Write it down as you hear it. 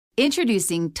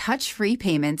Introducing touch-free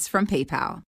payments from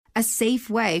PayPal, a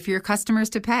safe way for your customers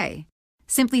to pay.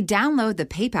 Simply download the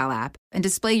PayPal app and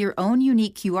display your own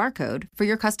unique QR code for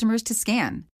your customers to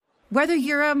scan. Whether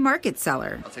you're a market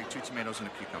seller, I'll take 2 tomatoes and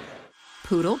a cucumber.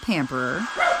 poodle pamperer,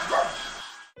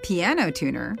 piano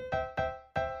tuner,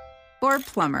 or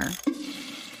plumber,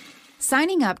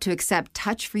 signing up to accept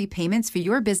touch-free payments for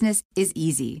your business is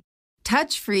easy.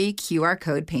 Touch-free QR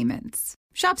code payments.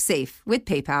 Shop safe with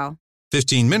PayPal.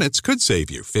 15 minutes could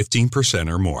save you 15%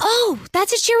 or more. Oh,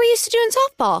 that's a cheer we used to do in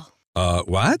softball.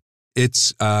 What?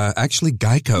 It's actually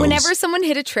Geico. Whenever someone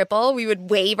hit a triple, we would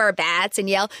wave our bats and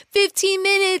yell, 15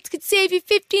 minutes could save you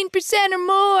 15% or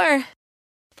more.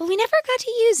 But we never got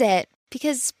to use it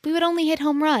because we would only hit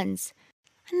home runs.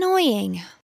 Annoying.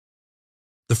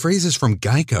 The phrase is from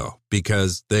Geico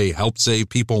because they help save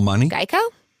people money. Geico?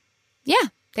 Yeah,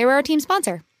 they were our team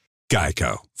sponsor.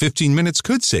 Geico. 15 minutes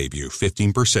could save you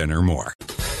 15% or more.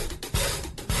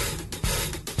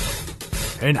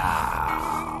 Hey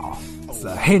now. It's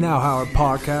the Hey Now Howard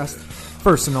podcast.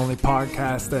 First and only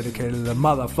podcast dedicated to the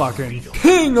motherfucking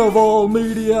king of all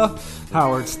media,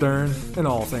 Howard Stern, and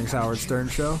all things Howard Stern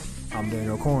Show. I'm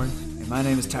Daniel Corn. And my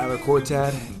name is Tyler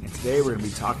Cortad, and today we're going to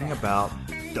be talking about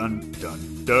dun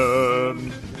dun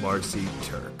dun Marcy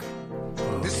Turk.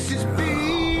 This is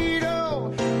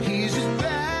Beto. He's as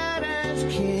bad as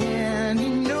can. He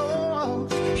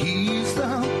knows he's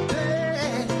the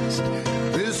best.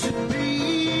 This is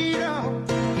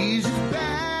Beto. He's as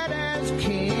bad as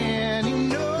can. He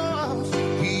knows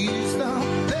he's the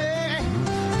best.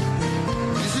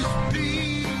 This is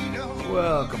Beto.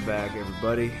 Welcome back,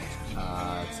 everybody.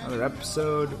 It's another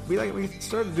episode. We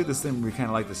started to do this thing where we kind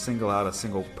of like to single out a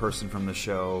single person from the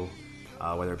show,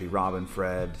 whether it be Robin,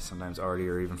 Fred, sometimes Artie,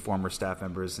 or even former staff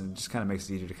members, and it just kind of makes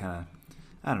it easier to kind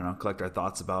of, collect our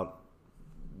thoughts about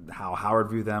how Howard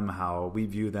viewed them, how we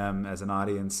view them as an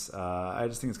audience. I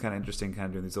just think it's kind of interesting kind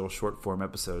of doing these little short form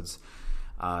episodes.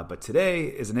 But today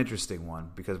is an interesting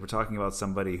one because we're talking about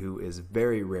somebody who is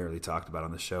very rarely talked about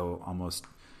on the show. Almost,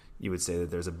 you would say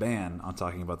that there's a ban on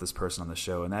talking about this person on the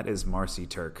show, and that is Marcy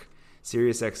Turk,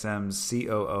 SiriusXM's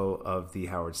COO of the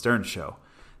Howard Stern Show.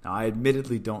 Now, I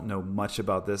admittedly don't know much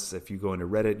about this. If you go into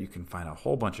Reddit, you can find a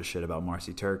whole bunch of shit about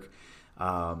Marcy Turk.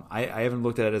 I haven't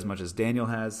looked at it as much as Daniel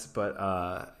has, but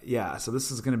so this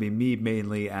is going to be me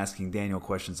mainly asking Daniel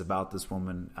questions about this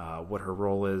woman, what her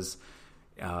role is,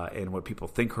 and what people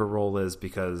think her role is,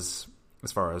 because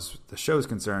as far as the show is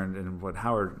concerned and what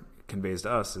Howard conveys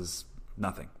to us is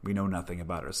nothing. We know nothing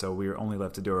about her, so we are only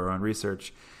left to do our own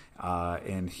research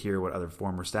and hear what other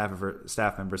former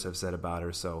staff members have said about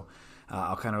her. So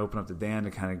I'll kind of open up to Dan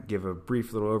to kind of give a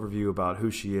brief little overview about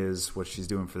who she is, what she's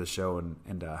doing for the show,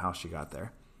 and how she got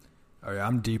there. Oh yeah,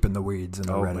 I'm deep in the weeds in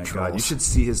the Reddit my trolls. God, you should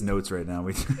see his notes right now.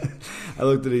 I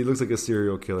looked at it. He looks like a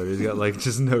serial killer. He's got like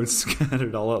just notes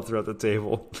scattered all out throughout the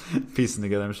table, piecing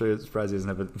together. I'm surprised he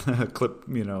doesn't have a clip,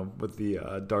 with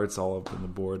the darts all up on the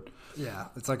board. Yeah,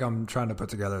 it's like I'm trying to put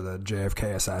together the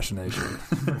JFK assassination.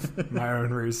 My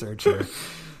own research here.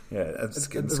 Yeah, that's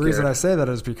the reason I say that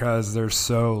is because there's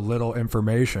so little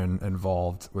information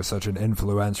involved with such an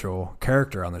influential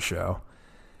character on the show.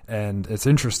 And it's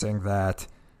interesting that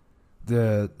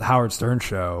the Howard Stern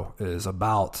Show is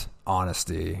about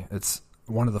honesty. It's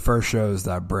one of the first shows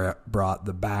that brought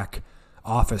the back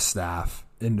office staff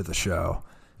into the show.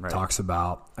 Right. Talks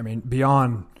about,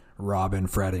 beyond Robin,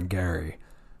 Fred, and Gary,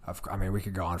 we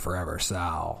could go on forever.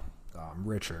 Sal,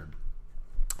 Richard,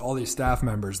 all these staff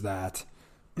members that,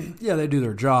 yeah, they do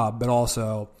their job, but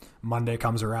also Monday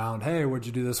comes around, hey, what'd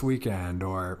you do this weekend?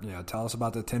 Or, tell us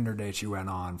about the Tinder dates you went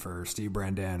on for Steve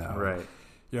Brandano. Right.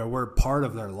 We're part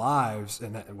of their lives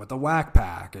and with the Whack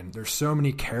Pack, and there's so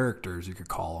many characters you could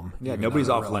call them. Yeah, nobody's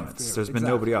off limits. There's been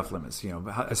nobody off limits.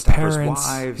 His parents,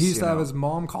 wives. He used to have his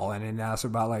mom call in and ask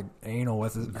about like anal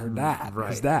with her dad. Right.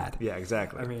 His dad. Yeah,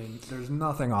 exactly. There's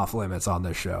nothing off limits on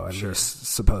this show, at least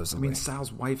supposedly.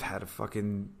 Sal's wife had a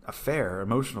fucking affair,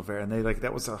 emotional affair, and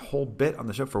that was a whole bit on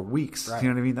the show for weeks. Right. You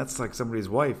know what I mean? That's like somebody's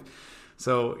wife.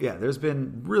 So yeah, there's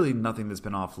been really nothing that's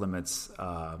been off limits.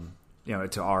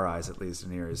 To our eyes, at least,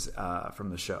 and ears,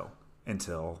 from the show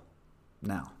until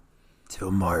now.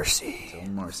 Till Marcy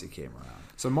came around.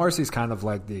 So Marcy's kind of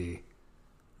like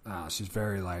she's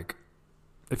very like,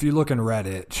 if you look in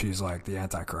Reddit, she's like the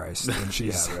Antichrist. And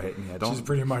she's, yeah, right. Yeah, she's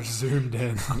pretty much zoomed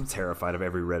in. I'm terrified of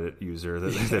every Reddit user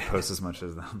that posts as much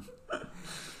as them.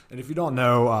 And if you don't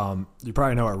know, you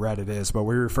probably know what Reddit is, but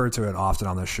we refer to it often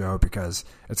on this show because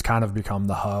it's kind of become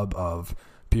the hub of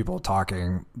people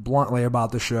talking bluntly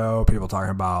about the show, people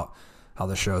talking about how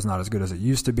the show is not as good as it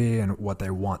used to be and what they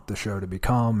want the show to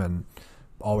become, and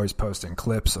always posting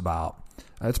clips about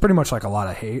It's pretty much like a lot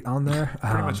of hate on there.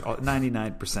 Pretty much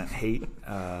 99% hate.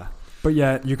 But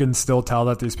yet you can still tell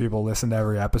that these people listen to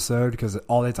every episode because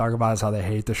all they talk about is how they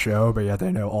hate the show, but yet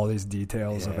they know all these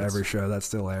details of every show that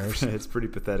still airs. It's pretty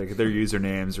pathetic. Their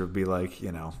usernames would be like,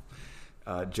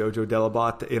 Jojo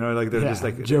Delabot, like they're just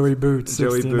like Joey Boots,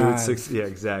 Joey Boots, yeah,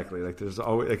 exactly. Like there's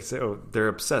always like say, they're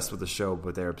obsessed with the show,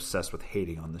 but they're obsessed with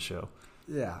hating on the show.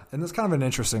 Yeah, and it's kind of an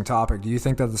interesting topic. Do you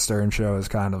think that the Stern Show is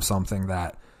kind of something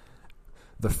that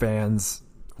the fans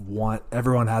want?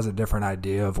 Everyone has a different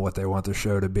idea of what they want the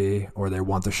show to be, or they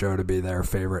want the show to be their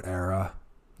favorite era.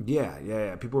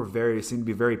 Yeah. People seem to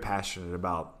be very passionate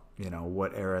about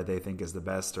what era they think is the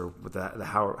best, or what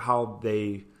how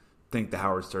they think the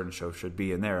Howard Stern Show should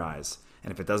be in their eyes.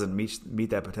 And if it doesn't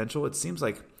meet that potential, it seems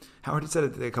like Howard said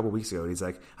it a couple weeks ago. He's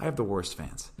like, I have the worst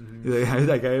fans. Mm-hmm.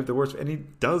 Like, I have the worst, and he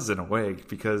does in a way,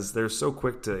 because they're so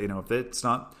quick to if it's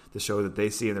not the show that they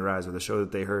see in their eyes or the show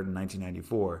that they heard in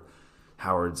 1994.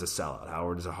 Howard's a sellout.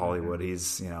 Howard is a Hollywood.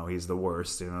 Mm-hmm. He's the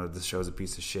worst. The show's a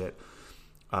piece of shit.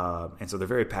 And so they're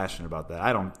very passionate about that.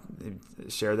 I don't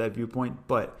share that viewpoint,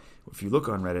 but if you look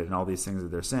on Reddit and all these things that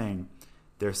they're saying,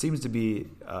 there seems to be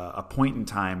a point in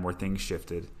time where things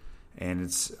shifted, and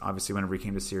it's obviously whenever he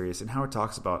came to Sirius. And Howard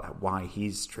talks about why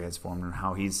he's transformed and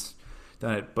how he's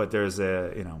done it, but there's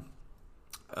an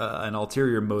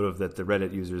ulterior motive that the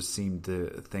Reddit users seem to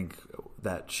think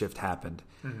that shift happened,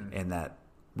 and that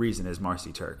reason is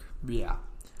Marcy Turk. Yeah.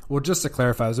 Well, just to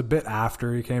clarify, it was a bit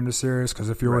after he came to Sirius,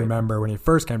 because if you remember when he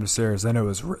first came to Sirius, then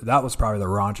that was probably the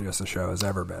raunchiest the show has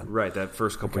ever been. Right, that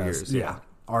first couple years. Yeah.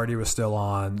 Artie was still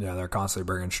on. They're constantly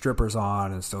bringing strippers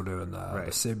on and still doing the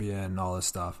Sybian and all this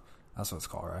stuff. That's what it's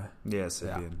called, right? Yeah,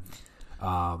 Sybian.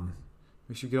 Yeah.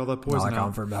 We should get all that poison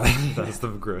out. That's the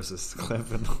grossest clip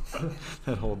in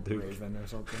that whole dude. Raven or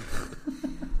something.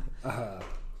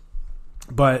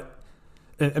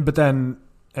 But then,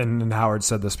 and Howard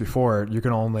said this before, you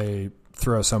can only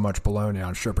throw so much baloney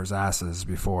on strippers' asses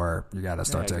before you got to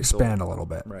start to expand a little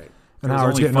bit. Right. And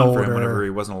Howard's getting older. For him whenever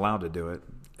he wasn't allowed to do it.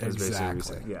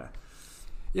 Exactly.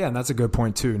 Yeah, and that's a good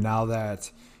point too. Now that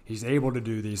he's able to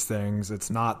do these things, it's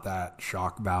not that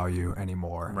shock value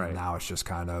anymore. Right. And now it's just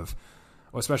kind of,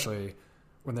 especially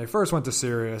when they first went to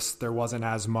Sirius, there wasn't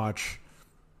as much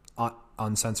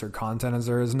uncensored content as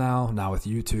there is now. Now with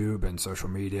YouTube and social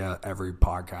media, every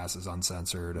podcast is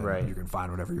uncensored and you can find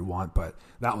whatever you want. But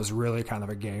that was really kind of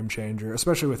a game changer,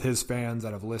 especially with his fans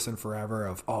that have listened forever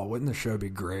of, wouldn't the show be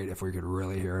great if we could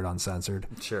really hear it uncensored?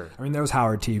 Sure. I mean, there was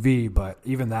Howard TV, but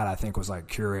even that I think was like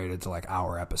curated to like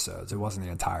hour episodes. It wasn't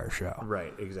the entire show.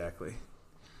 Right, exactly.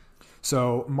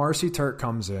 So Marcy Turk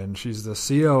comes in. She's the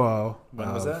COO.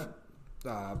 When was that?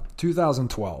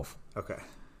 2012. Okay.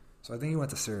 So I think he went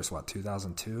to Sirius,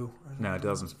 2002? No,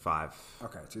 2005.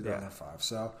 Okay, 2005. Yeah.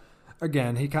 So,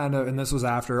 again, he kind of, and this was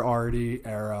after Artie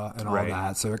era and all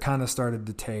that, so it kind of started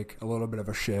to take a little bit of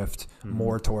a shift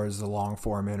more towards the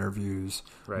long-form interviews,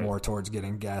 more towards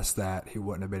getting guests that he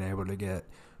wouldn't have been able to get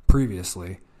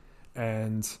previously.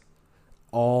 And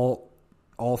all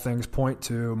things point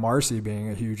to Marcy being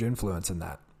a huge influence in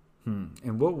that.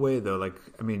 In what way, though? Like,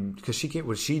 I mean, because she came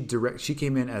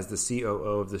in as the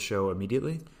COO of the show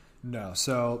immediately? No.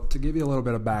 So to give you a little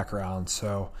bit of background,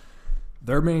 so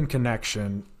their main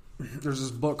connection, there's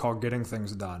this book called Getting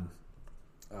Things Done.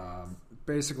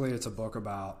 Basically, it's a book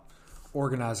about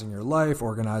organizing your life,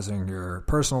 organizing your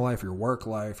personal life, your work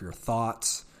life, your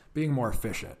thoughts, being more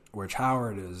efficient, which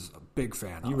Howard is a big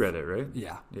fan of. You read it, right?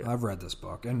 Yeah. I've read this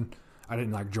book. And I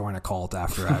didn't join a cult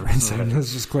after I read it.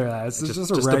 Let's just clear that. It's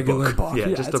just a regular book. Yeah,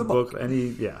 just a book.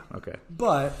 Okay.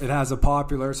 But it has a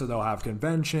popular, so they'll have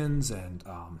conventions, and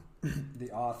the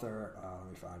author,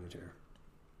 let me find it here.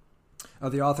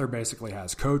 The author basically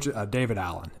has coach. David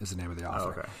Allen is the name of the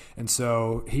author. Okay. And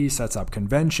so he sets up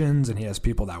conventions, and he has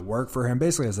people that work for him,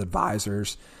 basically as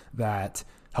advisors that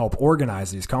help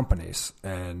organize these companies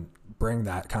and bring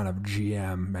that kind of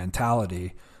GM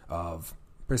mentality of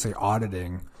basically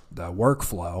auditing the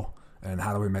workflow and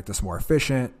how do we make this more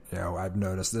efficient. I've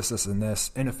noticed this and this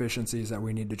inefficiencies that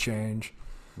we need to change.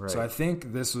 Right. So I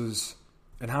think this was,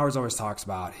 and Howard's always talks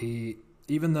about,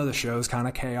 even though the show's kind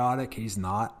of chaotic, he's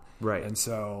not. Right. And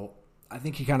so I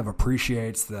think he kind of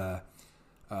appreciates the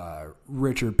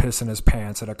Richard pissing his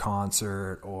pants at a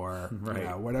concert or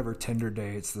whatever Tinder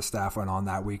dates the staff went on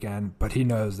that weekend, but he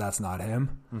knows that's not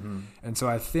him. Mm-hmm. And so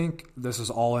I think this is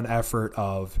all an effort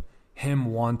of him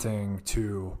wanting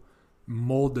to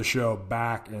mold the show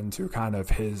back into kind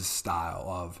of his style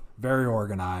of very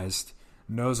organized,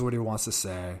 knows what he wants to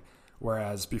say,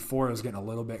 whereas before it was getting a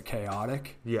little bit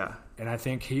chaotic. Yeah. And I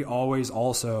think he always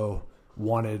also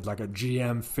wanted like a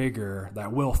GM figure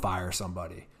that will fire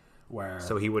somebody, where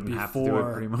So he wouldn't have to do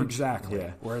it pretty much? Exactly.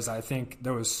 Yeah. Whereas I think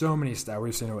there was so many staff.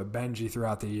 We've seen it with Benji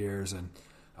throughout the years, and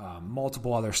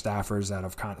multiple other staffers that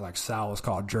have kind of, like Sal was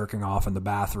caught jerking off in the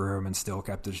bathroom and still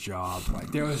kept his job.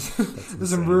 Like there was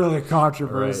some really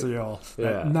controversial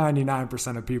that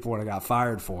 99% of people would have got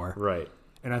fired for. Right.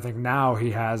 And I think now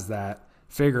he has that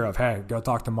figure of, hey, go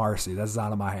talk to Marcy. That's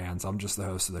out of my hands. I'm just the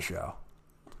host of the show.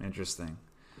 Interesting.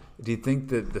 Do you think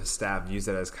that the staff used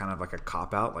it as kind of like a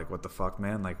cop out? Like, what the fuck,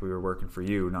 man? Like, we were working for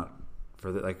you, not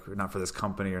for not for this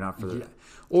company, or not for the,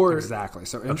 or exactly.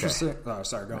 So interesting. Oh,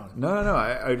 sorry, go on. No.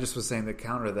 I just was saying to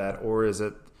counter that, or is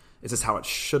this how it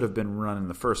should have been run in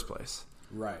the first place?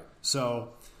 Right.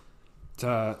 So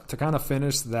to kind of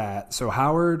finish that, so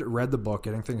Howard read the book,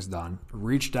 Getting Things Done,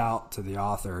 reached out to the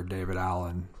author, David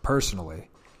Allen, personally,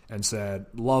 and said,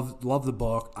 love the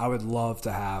book. I would love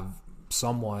to have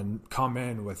someone come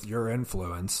in with your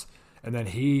influence. And then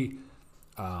he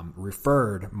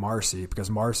referred Marcy,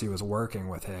 because Marcy was working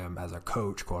with him as a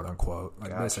coach, quote unquote,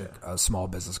 like basically a small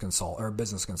business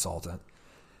business consultant.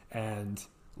 And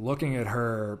looking at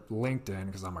her LinkedIn,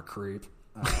 because I'm a creep,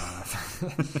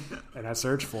 and I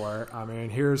searched for her. I mean,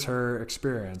 here's her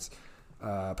experience.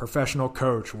 Professional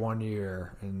coach 1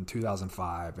 year in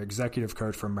 2005, executive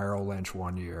coach for Merrill Lynch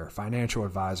 1 year, financial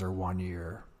advisor 1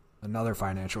 year, another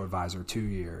financial advisor 2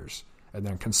 years, and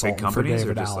then consultant for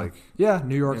David Allen.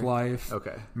 New York Life,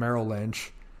 Merrill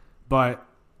Lynch, but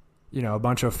a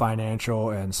bunch of financial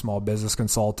and small business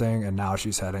consulting, and now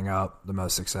she's heading up the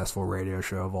most successful radio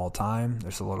show of all time.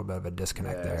 There's a little bit of a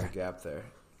disconnect there. There's a gap there.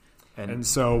 And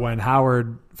so when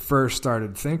Howard first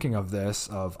started thinking of this,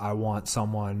 I want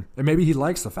someone, and maybe he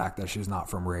likes the fact that she's not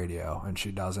from radio and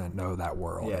she doesn't know that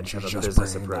world. Yeah, and she's just just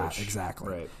business bringing approach. that.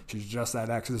 Exactly. Right. She's just that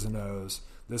X's and O's.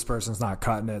 This person's not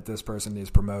cutting it. This person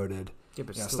needs promoted. Yeah,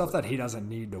 but stuff that he doesn't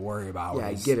need to worry about. Yeah,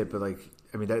 I get it, but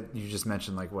that you just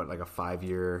mentioned a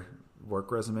 5-year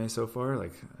work resume so far.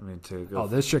 To go. Oh,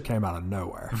 this shit came out of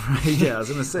nowhere. Yeah, I was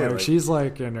gonna say she's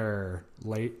in her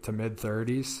late to mid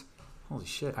 30s. Holy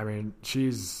shit! I mean,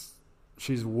 she's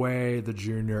way the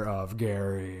junior of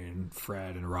Gary and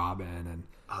Fred and Robin, and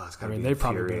that's gotta be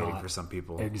infuriating for some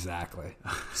people. Exactly.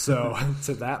 So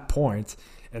to that point,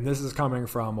 and this is coming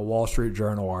from a Wall Street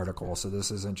Journal article, so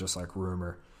this isn't just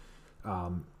rumor.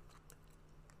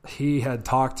 He had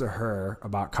talked to her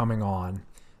about coming on,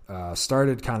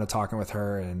 started kind of talking with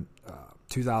her in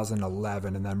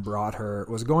 2011, and then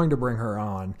was going to bring her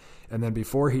on, and then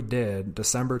before he did,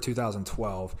 December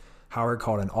 2012. Howard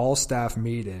called an all-staff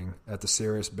meeting at the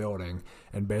Sirius building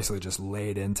and basically just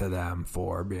laid into them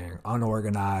for being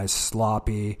unorganized,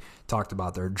 sloppy, talked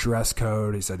about their dress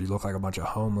code. He said, you look like a bunch of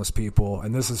homeless people.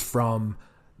 And this is from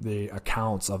the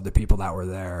accounts of the people that were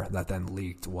there that then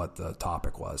leaked what the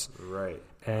topic was. Right.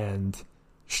 And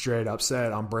straight up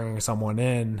said, I'm bringing someone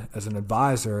in as an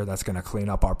advisor that's going to clean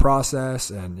up our process.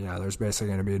 And, there's basically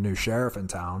going to be a new sheriff in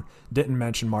town. Didn't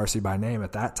mention Marcy by name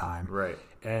at that time. Right.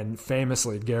 And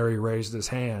famously, Gary raised his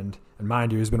hand, and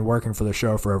mind you, he's been working for the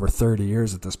show for over 30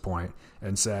 years at this point,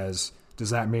 and says, does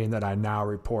that mean that I now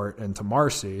report into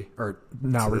Marcy, or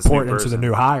now report into the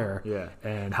new hire? Yeah.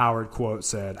 And Howard, quote,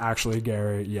 said, actually,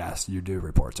 Gary, yes, you do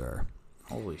report to her.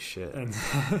 Holy shit. And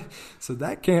so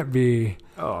that can't be...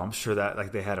 Oh, I'm sure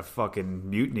that they had a fucking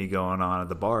mutiny going on at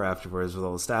the bar afterwards with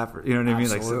all the staffers. You know what I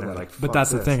mean? Absolutely. But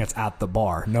that's the thing. It's at the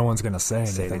bar. No one's going to say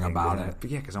anything about it. But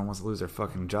yeah, because no one wants to lose their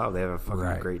fucking job. They have a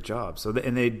fucking great job. So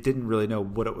and they didn't really know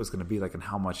what it was going to be like and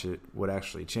how much it would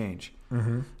actually change.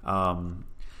 Mm-hmm.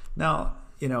 Now,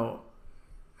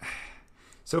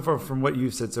 so far from what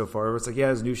you've said so far, it's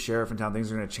there's a new sheriff in town.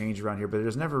 Things are going to change around here, but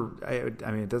there's never.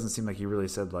 I mean, it doesn't seem like he really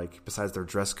said besides their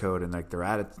dress code and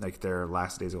their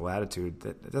lackadaisical attitude.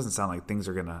 That it doesn't sound like things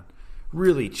are going to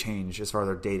really change as far as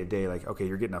their day to day. Okay,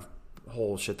 you're getting a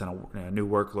whole shit ton of a new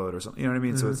workload or something. You know what I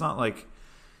mean? Mm-hmm. So it's not like,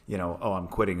 I'm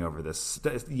quitting over this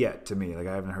yet. To me, I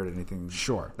haven't heard anything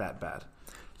that bad.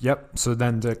 Yep. So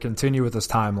then to continue with this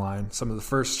timeline, some of the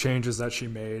first changes that she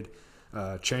made.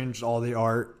 Changed all the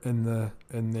art in the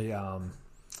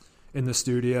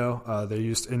studio. They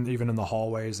used even in the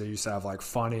hallways. They used to have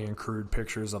funny and crude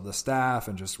pictures of the staff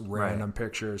and just random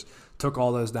pictures. Took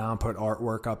all those down, put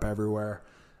artwork up everywhere.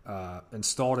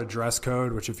 Installed a dress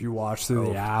code, which if you watch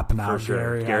through the app now,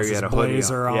 Gary has his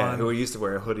blazer on. Yeah, who used to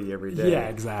wear a hoodie every day. Yeah,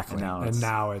 exactly. And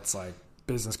now it's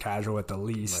business casual at the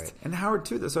least. Right. And Howard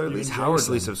too. So at least Howard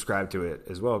subscribed to it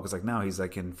as well, because now he's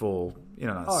in full,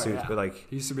 not suits, but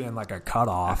he used to be in a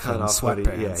cutoff and sweatpants.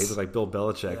 Hoodie. Yeah, he was like Bill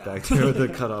Belichick back there with the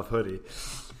cutoff hoodie.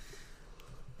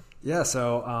 Yeah,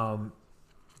 so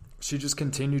she just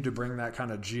continued to bring that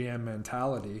kind of GM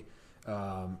mentality,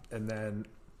 and then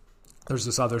There's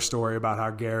this other story about how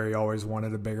Gary always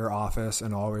wanted a bigger office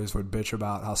and always would bitch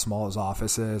about how small his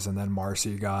office is, and then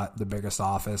Marcy got the biggest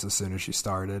office as soon as she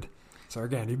started. So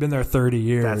again, you've been there 30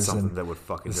 years. That's something and that would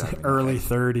fucking drive me early nuts.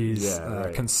 30s Yeah,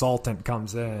 right. consultant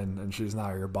comes in, and she's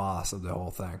now your boss of the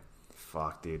whole thing.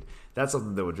 Fuck, dude. That's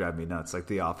something that would drive me nuts. Like,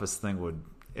 the office thing would,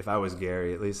 if I was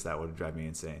Gary, at least that would drive me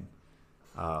insane.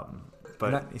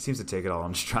 But he seems to take it all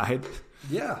in stride.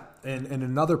 Yeah, and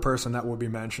another person that we'll be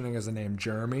mentioning is the name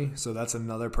Jeremy. So that's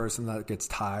another person that gets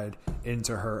tied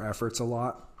into her efforts a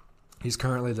lot. He's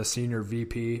currently the senior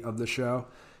VP of the show.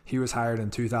 He was hired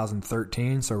in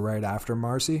 2013, so right after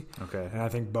Marcy. Okay. And I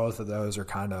think both of those are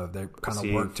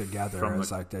they work together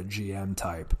as like the GM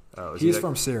type. Oh, he's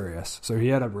from Sirius, so he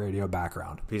had a radio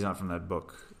background. He's not from that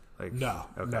book. Like, No,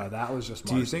 that was just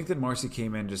Marcy. Do you think that Marcy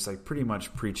came in just like pretty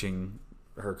much preaching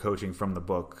her coaching from the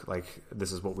book? Like,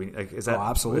 this is what we like. Is that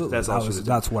absolutely? That's all she was.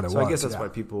 That's what it was. So I guess that's yeah. why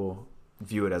people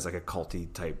view it as like a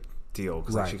culty type deal,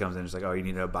 because like she comes in and she's like, oh, you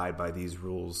need to abide by these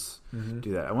rules.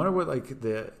 Do that. I wonder what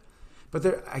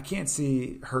but I can't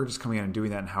see her just coming in and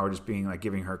doing that, and Howard just being like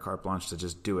giving her carte blanche to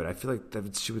just do it. I feel like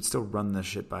that she would still run this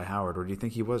shit by Howard. Or do you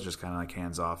think he was just kind of like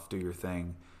hands off, do your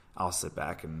thing, I'll sit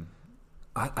back and?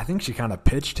 I think she kind of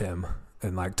pitched him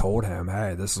and like told him,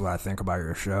 hey, this is what I think about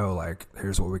your show. Like,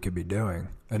 here's what we could be doing.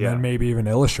 And then maybe even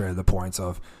illustrated the points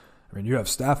of, I mean, you have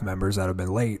staff members that have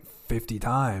been late 50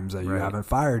 times that you haven't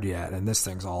fired yet. And this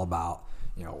thing's all about,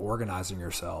 organizing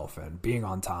yourself and being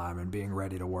on time and being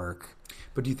ready to work.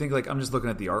 But do you think, like, I'm just looking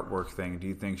at the artwork thing. Do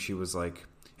you think she was like,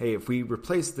 hey, if we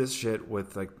replace this shit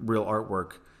with like real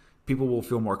artwork, people will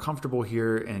feel more comfortable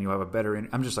here and you'll have a better...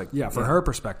 I'm just like... Yeah, from her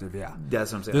perspective, yeah.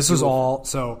 That's what I'm saying. This is all...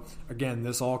 So, again,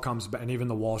 this all comes back... And even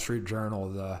the Wall Street Journal,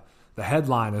 the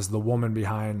headline is the woman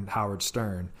behind Howard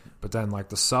Stern. But then, like,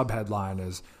 the sub-headline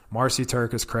is Marcy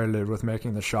Turk is credited with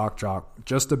making the shock jock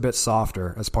just a bit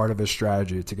softer as part of his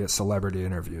strategy to get celebrity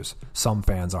interviews. Some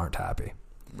fans aren't happy.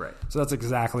 Right. So that's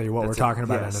exactly what we're talking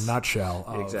about in a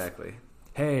nutshell. Exactly.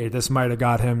 Hey, this might have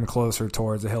got him closer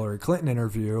towards the Hillary Clinton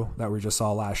interview that we just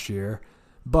saw last year.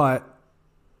 But,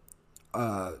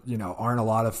 aren't a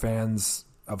lot of fans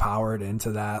of Howard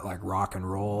into that, like rock and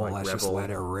roll? Like let's rebel. just let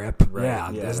it rip. Right.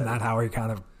 Yeah. Yeah, Isn't that how he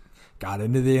kind of got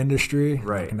into the industry?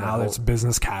 Right. Like now it's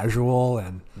business casual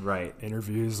and Right.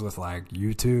 interviews with like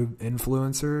YouTube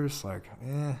influencers. Like,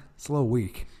 it's a little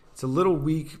weak. It's a little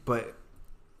weak, but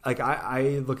like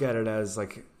I look at it as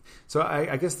like... So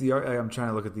I guess I'm trying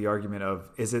to look at the argument of,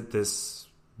 is it this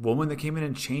woman that came in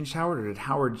and changed Howard, or did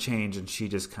Howard change and she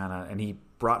just kind of, and he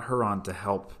brought her on to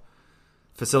help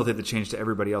facilitate the change to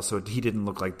everybody else, so he didn't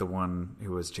look like the one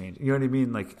who was changing. You know what I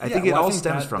mean? Like, I think it all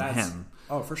stems from him.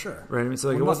 Oh, for sure. Right? I mean, so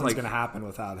like, it wasn't like going to happen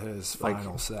without his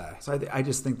final say. So I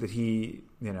just think that he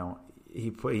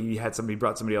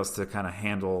brought somebody else to kind of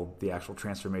handle the actual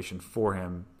transformation for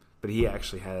him, but he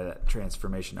actually had that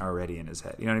transformation already in his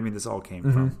head. You know what I mean? This all came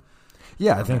from...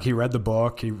 Yeah, I think he read the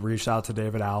book. He reached out to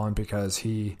David Allen because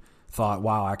he thought,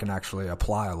 wow, I can actually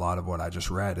apply a lot of what I just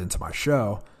read into my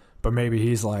show. But maybe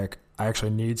he's like, I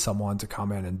actually need someone to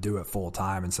come in and do it full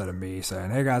time instead of me saying,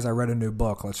 hey guys, I read a new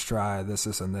book. Let's try this,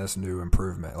 and this new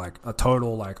improvement. Like a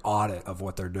total like audit of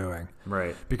what they're doing.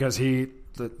 Right. Because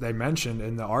they mentioned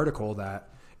in the article that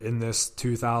in this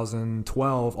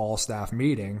 2012 all staff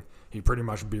meeting, he pretty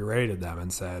much berated them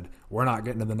and said, we're not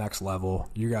getting to the next level.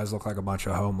 You guys look like a bunch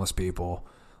of homeless people.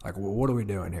 Like, what are we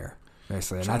doing here?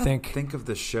 Basically. And I think of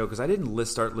the show, because I didn't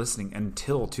start listening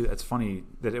until it's funny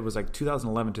that it was like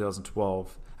 2011,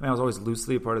 2012. I mean, I was always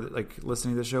loosely a part of it, like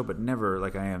listening to the show, but never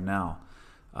like I am now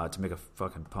to make a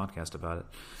fucking podcast about it.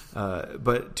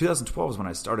 But 2012 is when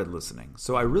I started listening.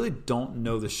 So I really don't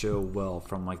know the show well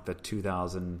from like the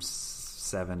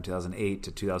 2007, 2008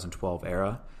 to 2012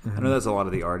 era. I know that's a lot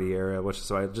of the Artie era,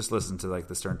 so I just listened to like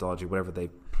the Sternthology, whatever they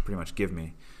pretty much give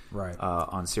me, right,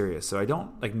 on Sirius. So I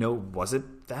don't like know, was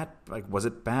it bad? Like was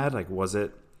it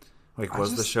like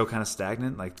was the show kind of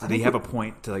stagnant? Like did he have a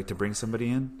point to bring somebody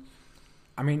in?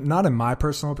 I mean, not in my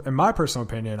personal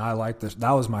opinion. I like this. That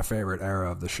was my favorite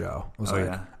era of the show. It was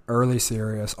early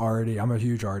Sirius, Artie. I'm a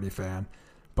huge Artie fan,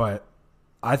 but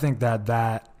I think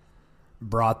that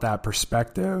brought that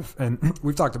perspective, and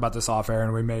we've talked about this off air,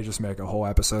 and we may just make a whole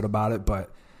episode about it,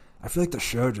 but I feel like the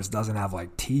show just doesn't have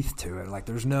like teeth to it. Like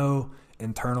there's no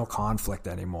internal conflict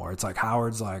anymore. It's like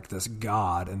Howard's like this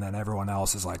god, and then everyone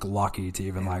else is like lucky to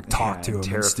even like talk to him,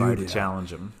 terrified in studio. to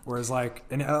challenge him. Whereas like,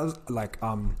 and I was like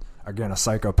again a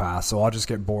psychopath, so I'll just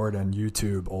get bored in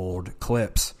YouTube old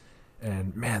clips.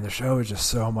 And man, the show is just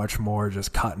so much more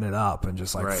just cutting it up and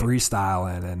just like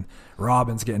freestyling, and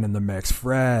Robin's getting in the mix,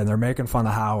 Fred, and they're making fun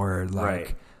of Howard.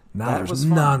 Like Now That there's was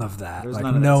fun. none of that. There's Like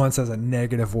none of no that. one says a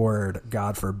negative word.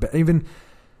 God forbid. Even,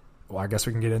 well, I guess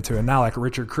we can get into it now. Like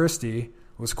Richard Christie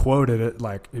was quoted at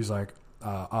like he's like,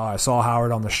 I saw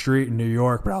Howard on the street in New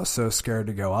York, but I was so scared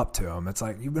to go up to him. It's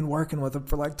like you've been working with him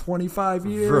for like 25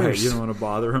 years. Right, you don't want to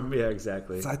bother him. Yeah,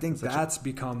 exactly. So I think that's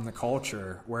become the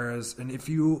culture. Whereas, and if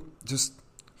you just,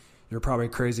 you're probably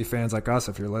crazy fans like us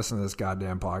if you're listening to this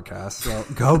goddamn podcast. So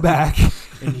go back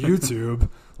in YouTube,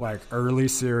 like early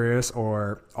Sirius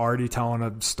or already telling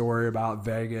a story about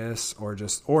Vegas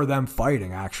or them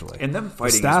fighting actually. And them The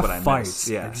fighting is staff what I miss. fights.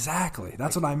 Yeah. Exactly.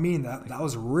 That's what I mean. That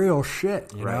was real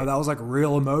shit. You know, Right. that was like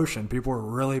real emotion. People were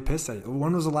really pissed at you.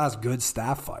 When was the last good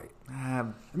staff fight? I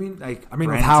mean, like with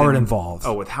Brent Howard and- involved.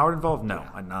 Oh, with Howard involved? No,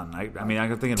 none. I mean, I'm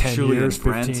thinking 10 Shuli years, and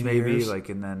Brent 15 maybe, years. like,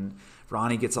 and then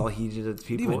Ronnie gets all heated at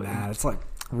people. Even that, it's like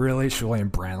really Shuli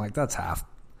and Brand, like that's half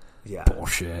yeah,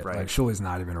 bullshit. Right. Like Shuli's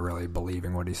not even really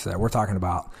believing what he said. We're talking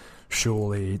about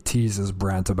Shuli teases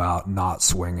Brent about not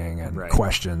swinging and Right.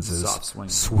 questions his Soft swinging.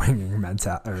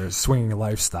 swinging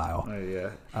lifestyle.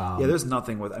 Yeah, yeah. There's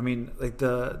nothing with. I mean, like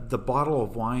the bottle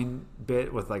of wine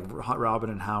bit with like Robin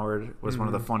and Howard was one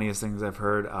of the funniest things I've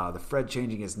heard. The Fred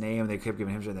changing his name, they kept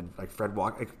giving him, and then like Fred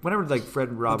walk. Like, whenever like Fred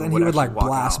and But Robin, then he would like actually walk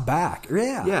blast out. back.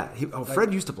 Yeah, Yeah,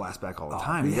 Fred used to blast back all the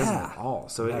time. He doesn't yeah. at all.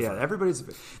 So Never. yeah, everybody's.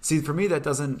 See, for me, that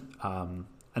doesn't.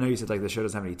 I know you said like the show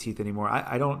doesn't have any teeth anymore.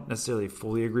 I don't necessarily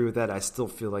fully agree with that. I still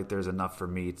feel like there's enough for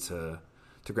me to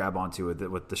grab onto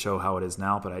with the show how it is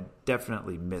now. But I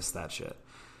definitely miss that shit.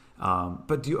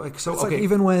 But do you like so? It's Okay, like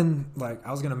even when like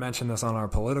I was going to mention this on our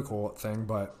political thing,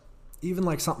 but even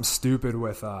like something stupid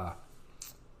with I'm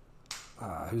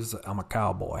a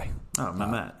cowboy. oh,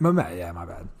 Mamet, Mamet, yeah, my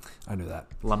bad. I knew that.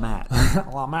 Lamat.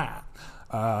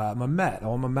 Mamet.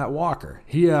 Mamet Walker.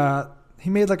 He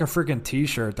made like a freaking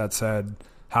T-shirt that said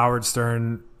Howard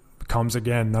Stern comes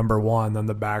again #1. Then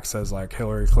the back says like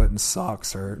Hillary Clinton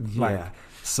sucks or like Yeah.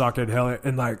 suck at Hillary.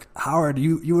 And like Howard,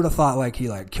 you would have thought like he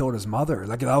like killed his mother.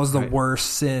 Like that was the Right. worst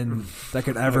sin that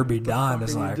could ever be done. fuck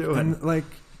Is are you like doing? and like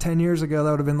 10 years ago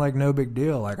that would have been like no big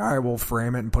deal. Like all right, we'll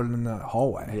frame it and put it in the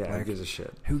hallway. Yeah, who like, gives a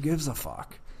shit? who gives a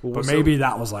fuck? Well, But so- maybe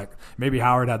that was like maybe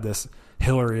Howard had this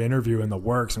Hillary interview in the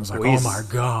works and was like, Well, oh he's- my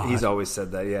god. He's always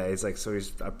said that. Yeah, he's like, so he's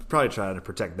probably trying to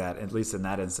protect that, at least in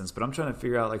that instance. But I'm trying to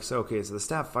figure out, like, so okay, so the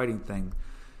staff fighting thing,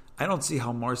 I don't see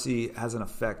how Marcy has an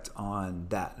effect on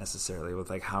that necessarily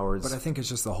with like Howard's. But I think it's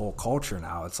just the whole culture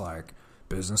now. It's like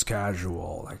business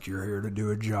casual, like you're here to do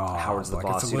a job. Howard's the like,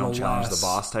 boss, it's a you don't little challenge less- the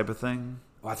boss type of thing.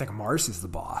 Well, I think Marcy's the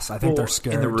boss. I think they're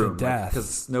scared in the room, to death.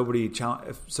 because nobody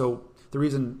challenge. So the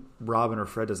reason Robin or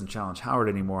Fred doesn't challenge Howard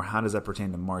anymore, how does that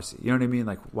pertain to Marcy? You know what I mean?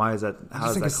 Like, why is that? I How just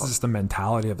is think that it's called? just the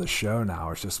mentality of the show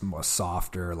now. It's just more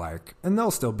softer, like, and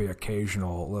there'll still be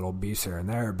occasional little beefs here and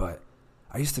there, but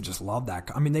I used to just love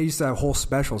that. I mean, they used to have whole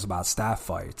specials about staff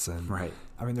fights, and Right.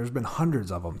 I mean, there's been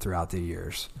hundreds of them throughout the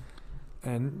years.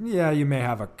 And yeah, you may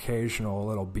have occasional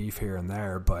little beef here and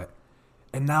there, but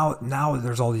and now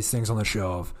there's all these things on the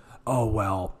show of, oh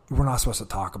well, we're not supposed to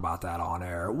talk about that on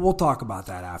air. We'll talk about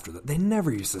that after that. They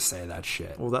never used to say that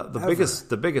shit. Well, the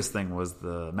Ever. biggest thing was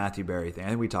the Matthew Berry thing. I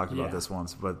think we talked about Yeah. this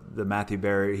once, but the Matthew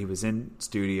Berry, he was in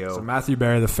studio. So Matthew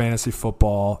Berry, the fantasy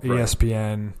football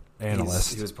ESPN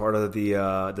analyst, He was part of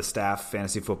the staff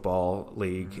fantasy football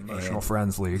league, Emotional and-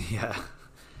 Friends League. Yeah,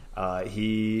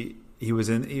 he was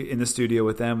in the studio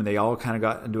with them, and they all kind of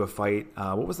got into a fight.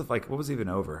 What was the fight? What was even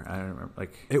over? I don't remember.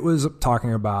 Like, It was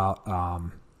talking about,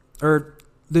 or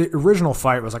the original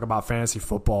fight was like about fantasy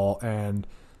football, and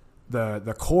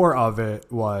the core of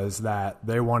it was that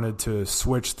they wanted to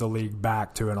switch the league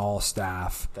back to an all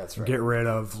staff. That's right. Get rid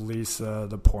of Lisa,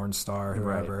 the porn star,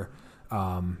 whoever,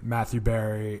 Matthew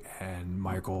Berry, and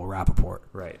Michael Rappaport.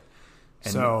 right.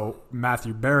 And So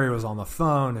Matthew Berry was on the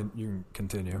phone, and you can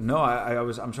continue. no,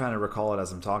 I'm trying to recall it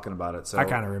as I'm talking about it. So I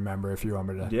kind of remember if you want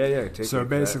me to. yeah. Take So it.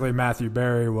 basically, Matthew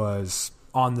Berry was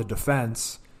on the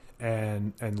defense,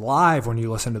 and live when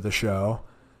you listen to the show,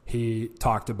 he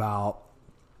talked about.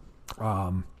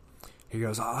 He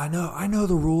goes, I know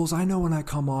the rules. I know when I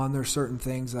come on, there's certain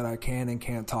things that I can and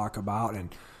can't talk about,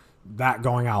 and that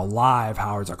going out live,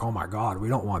 Howard's like, oh my God, we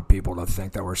don't want people to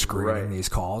think that we're screening Right. these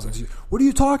calls. And she's, what are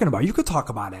you talking about? You could talk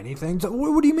about anything.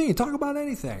 What do you mean? Talk about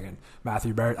anything. And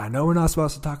Matthew Barrett, I know we're not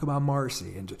supposed to talk about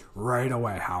Marcy. And just right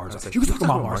away, Howard's like, you can talk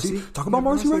about Marcy. Talk about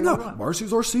Marcy right now.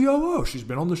 Marcy's our COO. She's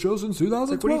been on the show since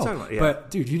 2012. what are you talking about? Yeah. But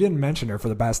dude, you didn't mention her for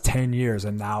the past 10 years.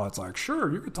 And now it's like,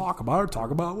 sure, you could talk about her. Talk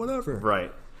about whatever.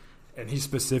 right. And he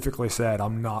specifically said,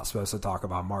 I'm not supposed to talk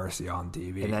about Marcy on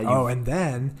TV. And And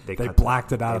then they cut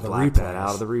blacked it out of the replay. That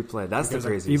out of the replay. That's Because the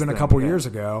craziest even a thing, couple yeah. years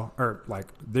ago, or like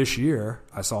this year,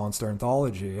 I saw on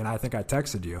Sternthology, and I think I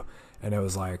texted you, and it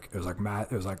was like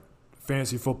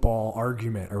fantasy football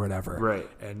argument or whatever. Right.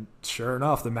 And sure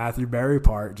enough, the Matthew Berry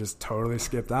part just totally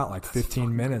skipped out, like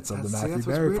 15 minutes of the Matthew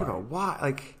Berry part. Why?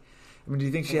 Like, I mean, do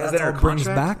you think she has That's that in all her brings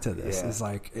contract? back to this. Yeah. Is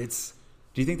like it's.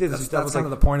 Do you think that That's that was kind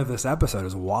like of the point of this episode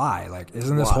is why? Like,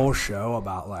 isn't this Why? whole show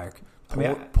about like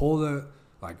pull the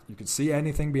like you could see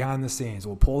anything behind the scenes?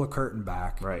 We'll pull the curtain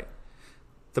back. right?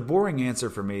 The boring answer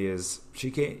for me is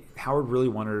Howard really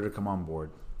wanted her to come on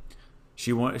board.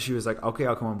 She was like, okay,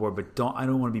 I'll come on board, but I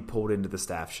don't want to be pulled into the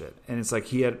staff shit. And it's like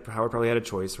Howard probably had a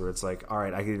choice where it's like, all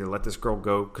right, I could either let this girl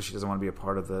go because she doesn't want to be a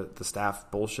part of the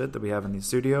staff bullshit that we have in the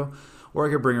studio, or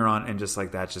I could bring her on and just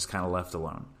like that, just kind of left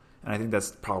alone. And I think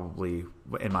that's probably,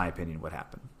 in my opinion, what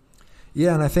happened.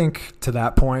 Yeah, and I think to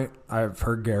that point, I've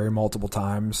heard Gary multiple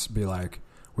times be like,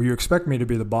 well, you expect me to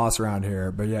be the boss around here,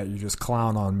 but yet you just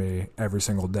clown on me every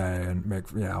single day and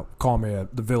call me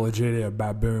the village idiot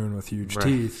baboon with huge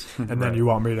teeth, and then you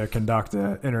want me to conduct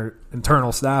an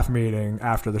internal staff meeting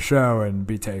after the show and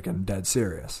be taken dead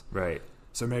serious. Right.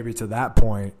 So maybe to that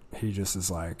point, he just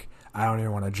is like, I don't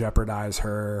even want to jeopardize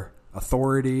her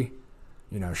authority.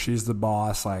 You know, she's the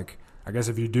boss. Like, I guess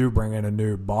if you do bring in a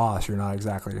new boss, you're not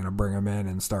exactly going to bring him in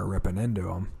and start ripping into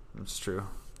him. That's true.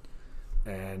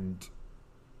 And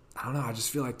I don't know. I just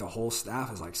feel like the whole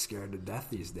staff is like scared to death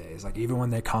these days. Like even when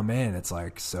they come in, it's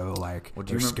like so like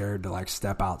they're scared to like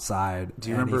step outside. Do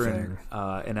you remember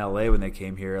in LA when they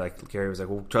came here? Like Gary was like,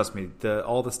 "Well, trust me,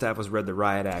 all the staff was read the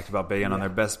riot act about being on their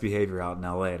best behavior out in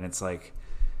LA," and it's like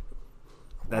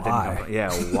that why? didn't come.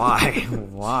 Yeah, why?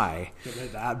 Why? Is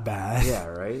it that bad? Yeah,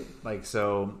 right. Like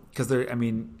so, because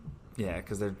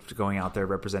because they're going out there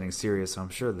representing Sirius, so I'm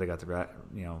sure they got the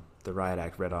riot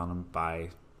act read on them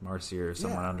by Marcy or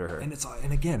someone under her.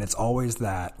 And again, it's always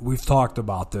that. We've talked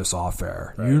about this off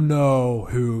air. Right. You know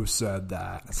who said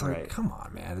that. It's like, Right. come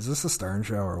on, man. Is this a Stern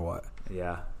show or what?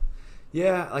 Yeah.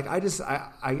 Like I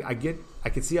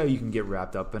can see how you can get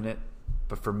wrapped up in it,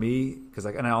 but for me, because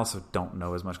and I also don't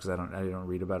know as much because I don't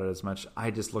read about it as much.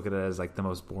 I just look at it as like the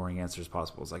most boring answers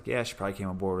possible. It's like, yeah, she probably came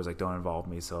on board, was like, don't involve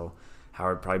me. So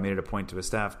Howard probably made it a point to his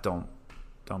staff, don't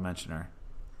mention her,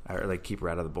 or like keep her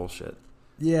out of the bullshit.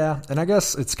 Yeah, and I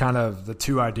guess it's kind of the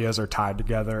two ideas are tied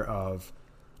together of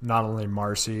not only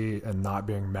Marcy and not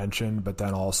being mentioned, but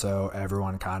then also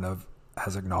everyone kind of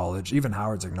has acknowledged, even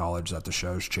Howard's acknowledged that the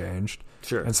show's changed.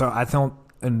 Sure. And so I don't,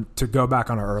 and to go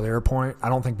back on an earlier point, I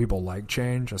don't think people like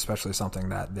change, especially something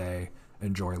that they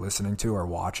enjoy listening to or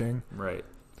watching. Right.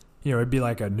 You know, it'd be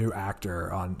like a new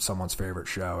actor on someone's favorite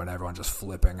show and everyone just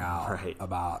flipping out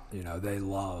about, they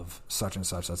love such and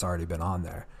such that's already been on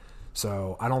there.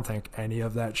 So I don't think any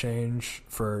of that change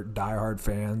for diehard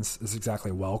fans is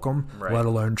exactly welcome, let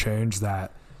alone change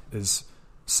that is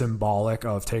symbolic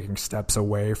of taking steps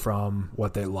away from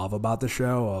what they love about the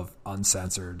show of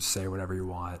uncensored, say whatever you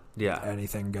want,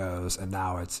 anything goes, and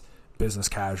now it's business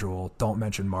casual, don't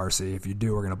mention Marcy. If you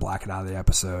do, we're going to black it out of the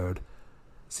episode.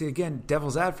 See, again,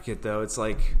 devil's advocate, though, it's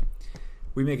like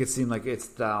we make it seem like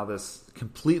it's now this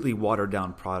completely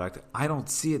watered-down product. I don't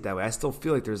see it that way. I still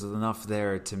feel like there's enough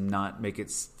there to not make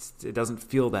it – it doesn't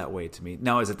feel that way to me.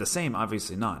 Now, is it the same?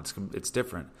 Obviously not. It's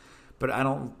different. But I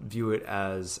don't view it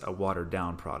as a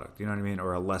watered-down product, you know what I mean,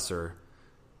 or a lesser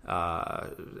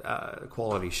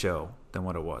quality show than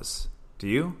what it was. Do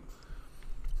you?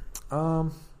 I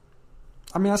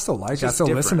mean, I still like it. I still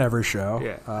listen to every show.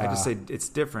 Yeah, I just say it's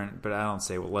different, but I don't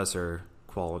say lesser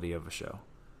quality of a show.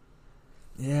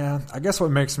 Yeah, I guess what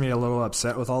makes me a little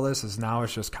upset with all this is now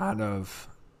it's just kind of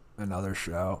another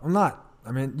show.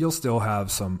 You'll still have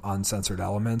some uncensored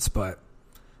elements, but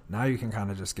now you can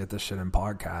kind of just get this shit in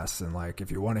podcasts. And like,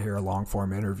 if you want to hear a long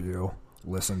form interview,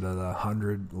 listen to the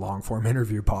 100 long form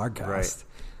interview podcast. Right.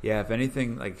 Yeah. If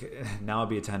anything, like now would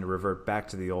be a time to revert back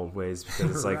to the old ways because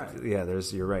it's like,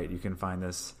 you're right. You can find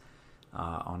this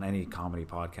on any comedy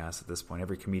podcast at this point.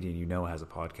 Every comedian has a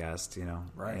podcast,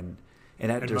 Right.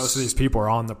 And most of these people are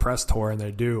on the press tour and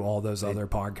they do all those other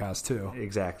podcasts too.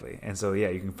 Exactly. And so,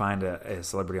 you can find a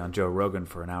celebrity on Joe Rogan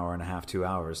for an hour and a half, 2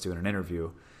 hours doing an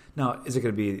interview. Now, is it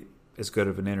going to be as good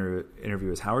of an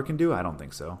interview as Howard can do? I don't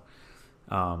think so.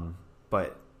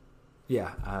 But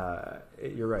yeah,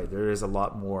 you're right. There is a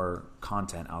lot more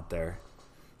content out there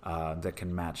that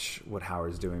can match what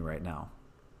Howard's doing right now.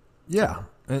 Yeah.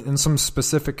 In some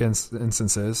specific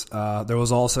instances, there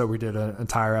was also, we did an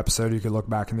entire episode, you could look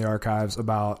back in the archives,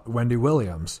 about Wendy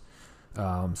Williams.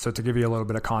 So to give you a little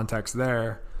bit of context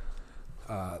there,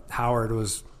 Howard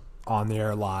was on the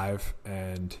air live,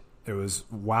 and it was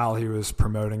while he was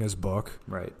promoting his book.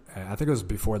 Right. And I think it was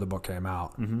before the book came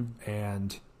out. Mm-hmm.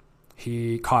 And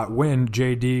he caught wind.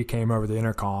 JD came over the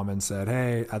intercom and said,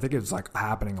 hey, I think it was like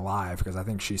happening live because I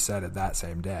think she said it that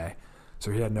same day.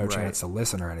 So he had no chance to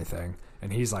listen or anything.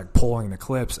 And he's like pulling the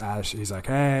clips as he's like,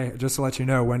 hey, just to let you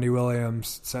know, Wendy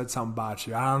Williams said something about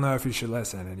you. I don't know if you should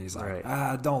listen. And he's like,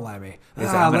 don't let me.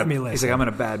 Let me listen. He's like, I'm in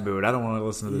a bad mood. I don't want to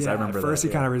listen to this. I remember at first that.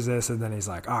 He kind of resisted. Then he's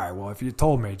like, all right, well, if you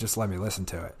told me, just let me listen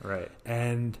to it. Right.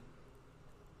 And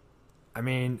I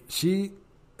mean,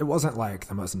 it wasn't like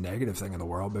the most negative thing in the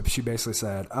world, but she basically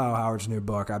said, oh, Howard's new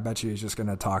book, I bet you he's just going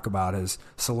to talk about his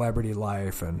celebrity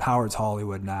life and Howard's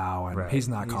Hollywood now, and he's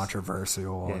not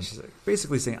controversial. Yeah, she's like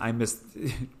basically saying, I miss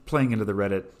playing into the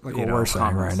Reddit, like what we're saying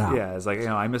comments. right now. Yeah, it's like,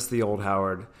 I miss the old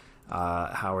Howard.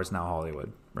 Howard's now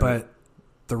Hollywood. Right? But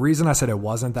the reason I said it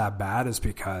wasn't that bad is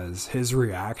because his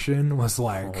reaction was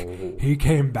like, he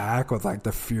came back with like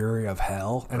the fury of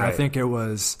hell. And I think it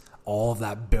was all of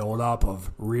that buildup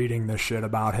of reading the shit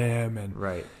about him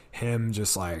and him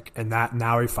just like, and that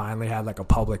now he finally had like a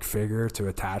public figure to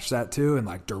attach that to and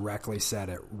like directly said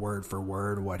it word for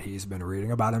word what he's been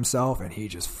reading about himself, and he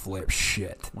just flipped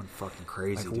shit. Went fucking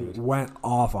crazy, like, dude. Went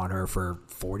off on her for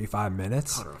 45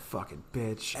 minutes. Called her a fucking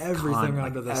bitch. Everything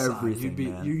under the sun.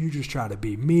 Everything, you just try to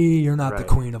be me. You're not the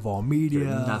queen of all media. You're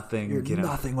nothing. You're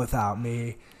nothing without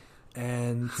me.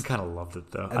 And I kind of loved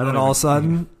it though. And then all of a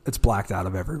sudden, it's blacked out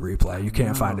of every replay. You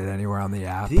can't find it anywhere on the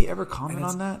app. Did he ever comment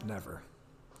on that? Never.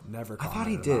 I thought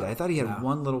he did. I thought he had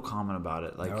one little comment about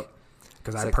it. Like,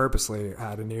 because I purposely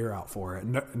had an ear out for it.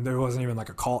 No, there wasn't even like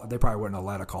a call. They probably wouldn't have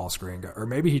let a call screen go. Or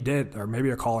maybe he did. Or maybe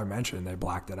a caller mentioned and they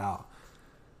blacked it out.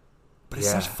 But it's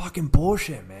such fucking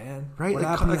bullshit, man. Right? What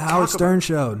happened to the Howard Stern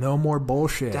show? No more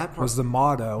bullshit. That part was the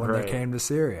motto when they came to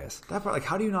Sirius. That part, like,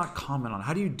 how do you not comment on it?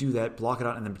 How do you do that, block it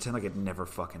out, and then pretend like it never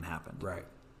fucking happened? Right.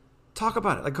 Talk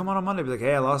about it. Like, come on Monday, be like,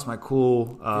 hey, I lost my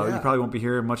cool. You probably won't be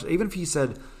hearing much. Even if he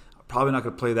said, probably not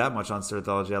going to play that much on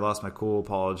Starthology. I lost my cool.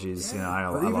 Apologies. Yeah.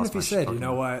 I even lost if he said, you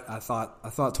know what, I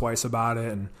thought twice about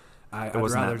it, and I'd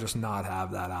rather just not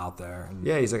have that out there. And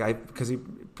he's like, because he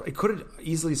could have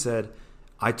easily said,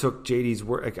 I took JD's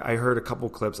work. Like, I heard a couple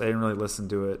clips. I didn't really listen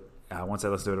to it. Once I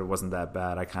listened to it, it wasn't that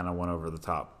bad. I kind of went over the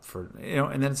top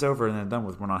and then it's over and then done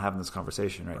with. We're not having this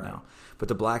conversation right now. But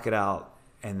to block it out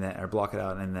or block it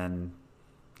out and then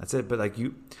that's it. But like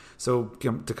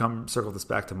to come circle this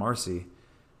back to Marcy,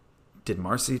 did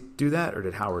Marcy do that or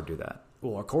did Howard do that?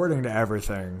 Well, according to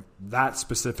everything, that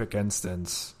specific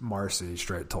instance, Marcy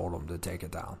straight told him to take it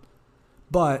down.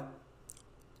 But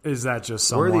is that just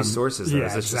someone? Where are these sources? Yeah,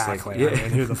 exactly. Just like, I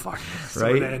mean, who the fuck?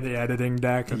 Right? In the editing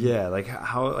deck. Like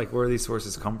how? Like where do these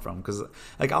sources come from? Because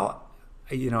like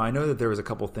I know that there was a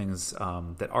couple things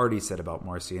that Artie said about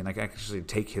Marcy, and I can actually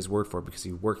take his word for it because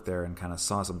he worked there and kind of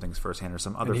saw some things firsthand, or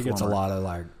some other. And he gets a lot of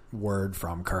like word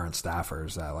from current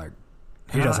staffers that like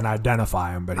he doesn't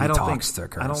identify him, but he talks to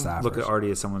current staffers. I don't look at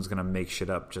Artie as someone's going to make shit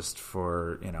up just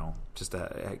for just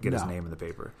to get his name in the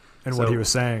paper. And what he was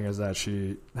saying is that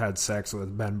she had sex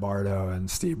with Ben Bardo and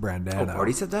Steve Brandano. Oh,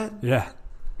 Artie said that? Yeah.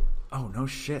 Oh, no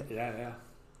shit. Yeah.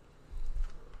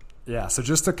 Yeah, so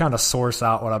just to kind of source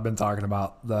out what I've been talking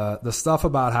about, the stuff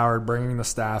about Howard bringing the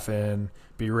staff in,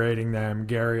 berating them,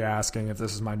 Gary asking if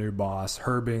this is my new boss,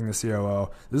 her being the COO.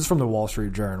 This is from the Wall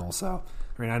Street Journal, so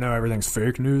I mean, I know everything's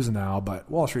fake news now, but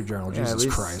Wall Street Journal, Jesus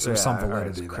Christ, there's some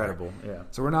validity there. Credible,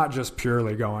 So we're not just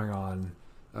purely going on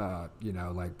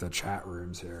like the chat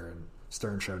rooms here and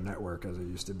Stern Show Network as it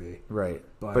used to be. Right.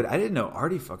 But I didn't know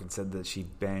Artie fucking said that she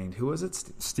banged. Who was it?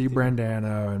 Steve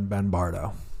Brandano and Ben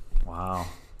Bardo. Wow.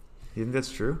 You think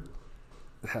that's true?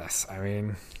 Yes. I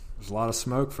mean, there's a lot of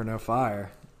smoke for no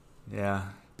fire. Yeah.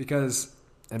 Because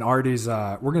in Artie's,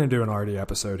 we're going to do an Artie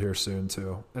episode here soon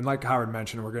too. And like Howard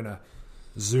mentioned, we're going to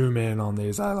zoom in on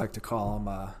these. I like to call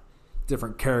them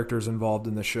different characters involved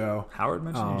in the show. Howard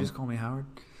mentioned? You just call me Howard?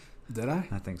 Did I?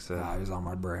 I think so. He's on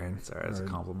my brain. Sorry, that's a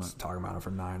compliment. Just talking about him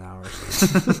for 9 hours.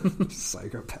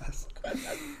 Psychopath.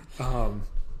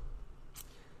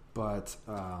 But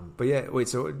yeah, wait.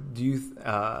 So do you?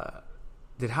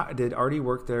 Did Artie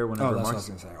work there whenever? Oh, that's what I was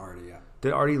gonna say. Artie, yeah.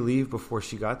 Did Artie leave before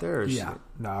she got there? Or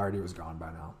No, Artie was gone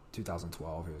by now.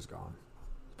 2012, he was gone.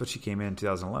 But she came in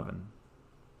 2011.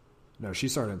 No, she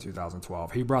started in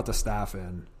 2012. He brought the staff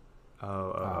in.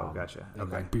 Gotcha. And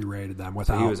okay. like berated them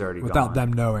without he was already without gone.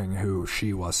 them knowing who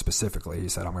she was specifically. He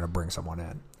said, "I'm going to bring someone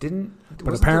in."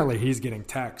 But apparently, he's getting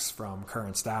texts from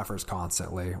current staffers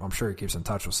constantly. I'm sure he keeps in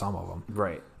touch with some of them.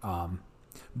 Right.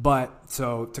 But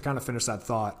so to kind of finish that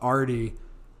thought, Artie,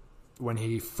 when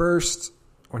he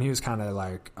was kind of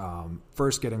like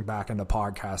first getting back into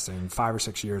podcasting 5 or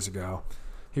 6 years ago,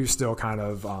 he was still kind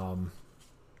of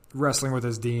wrestling with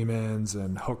his demons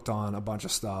and hooked on a bunch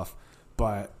of stuff,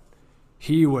 but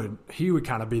he would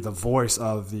kind of be the voice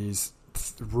of these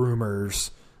rumors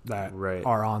that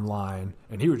are online,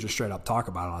 and he would just straight up talk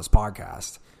about it on his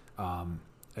podcast.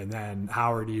 And then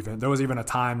there was even a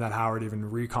time that Howard even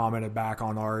recommented back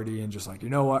on Artie and just like, you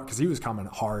know what? Because he was coming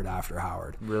hard after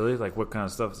Howard. Really? Like, what kind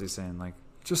of stuff is he saying? Like,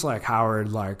 just like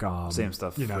Howard, like same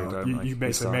stuff. You know, like, you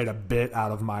basically made a bit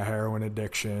out of my heroin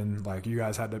addiction. Like, you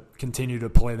guys had to continue to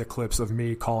play the clips of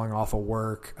me calling off of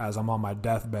work as I'm on my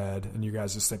deathbed, and you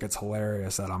guys just think it's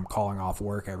hilarious that I'm calling off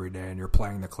work every day, and you're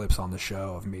playing the clips on the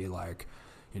show of me, like,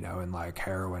 you know, in like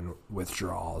heroin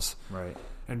withdrawals. Right.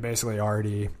 And basically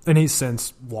Artie, and he's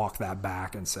since walked that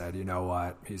back and said, you know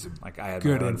what, he's a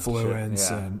good influence.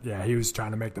 And he was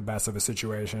trying to make the best of a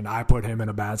situation. I put him in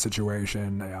a bad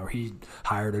situation. You know, he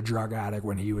hired a drug addict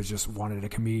when he was just wanted a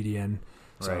comedian.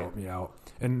 So, you know,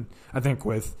 and I think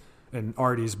and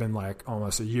Artie's been like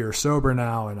almost a year sober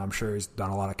now, and I'm sure he's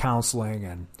done a lot of counseling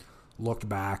and looked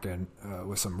back and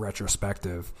with some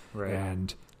retrospective.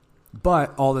 Right.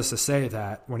 But all this to say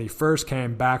that when he first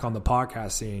came back on the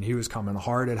podcast scene, he was coming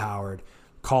hard at Howard,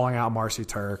 calling out Marcy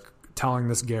Turk, telling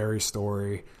this Gary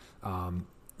story, talking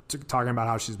about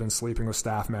how she's been sleeping with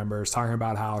staff members, talking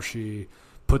about how she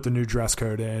put the new dress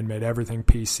code in, made everything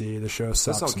PC. The show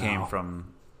sucks now. This all came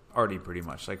from Artie pretty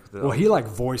much. He like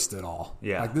voiced it all.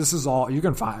 Yeah. Like, this is all you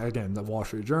can find, again, the Wall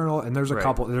Street Journal, and there's a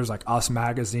couple, there's like Us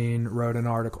Magazine wrote an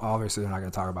article. Obviously they're not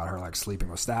going to talk about her like sleeping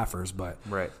with staffers, but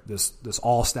this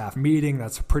all staff meeting,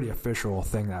 that's a pretty official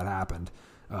thing that happened.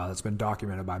 That's been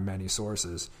documented by many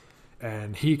sources.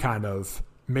 And he kind of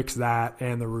mixed that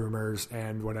and the rumors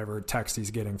and whatever text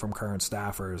he's getting from current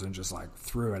staffers and just like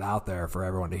threw it out there for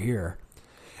everyone to hear.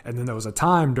 And then there was a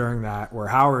time during that where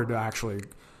Howard actually,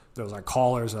 there was like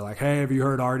callers that are like, hey, have you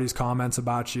heard Artie's comments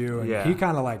about you? And he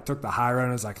kind of like took the high road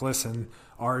and was like, listen,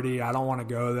 Artie, I don't want to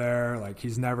go there. Like,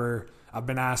 I've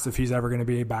been asked if he's ever going to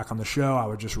be back on the show. I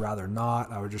would just rather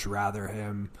not. I would just rather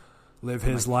him live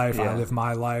his life. I live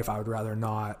my life. I would rather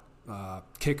not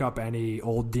kick up any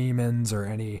old demons or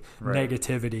any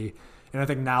negativity. And I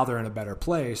think now they're in a better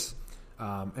place.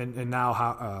 And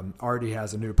now Artie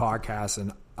has a new podcast,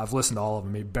 and I've listened to all of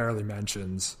them. He barely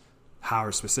mentions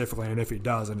Howard specifically, and if he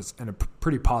does, and it's in a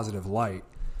pretty positive light.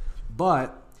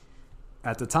 But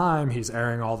at the time, he's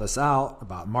airing all this out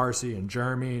about Marcy and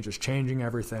Jeremy, just changing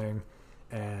everything.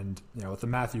 And, you know, with the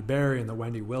Matthew Berry and the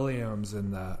Wendy Williams,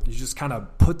 and you just kind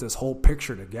of put this whole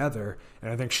picture together.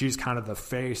 And I think she's kind of the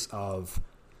face of,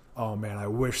 oh man, I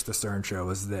wish the Stern Show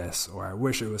was this, or I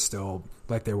wish it was still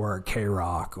like they were at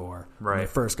K-Rock, or when they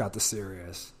first got to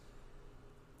Sirius.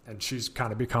 And she's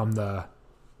kind of become the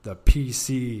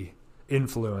PC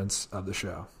influence of the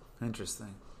show.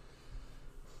 Interesting.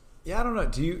 Yeah, I don't know.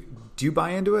 Do you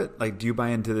buy into it? Like, do you buy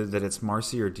into that it's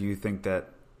Marcy, or do you think that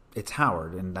it's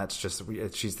Howard and that's just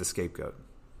she's the scapegoat?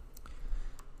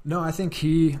 No, I think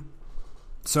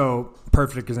so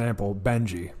perfect example,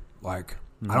 Benji. Like,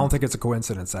 I don't think it's a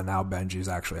coincidence that now Benji's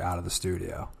actually out of the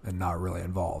studio and not really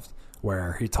involved,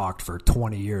 where he talked for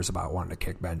 20 years about wanting to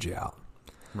kick Benji out.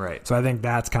 Right. So I think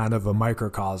that's kind of a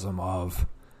microcosm of,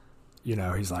 you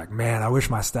know, he's like, man, I wish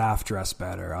my staff dressed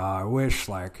better. I wish,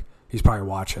 like, he's probably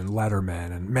watching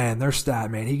Letterman, and man, their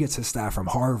staff, man, he gets his staff from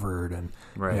Harvard, and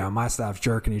you know, my staff's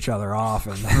jerking each other off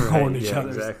and holding each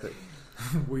other's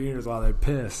wieners while they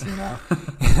piss, you know.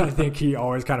 And I think he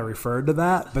always kind of referred to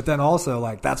that, but then also,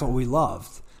 like, that's what we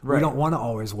loved. We don't want to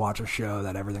always watch a show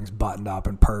that everything's buttoned up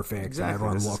and perfect and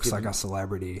everyone looks like a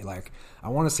celebrity. Like, I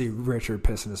want to see Richard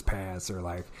pissing his pants, or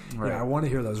like, you know, I want to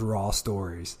hear those raw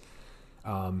stories.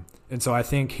 And so I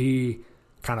think he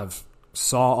kind of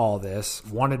saw all this,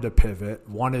 wanted to pivot,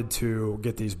 wanted to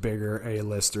get these bigger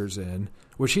A-listers in,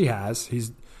 which he has.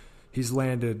 He's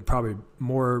landed probably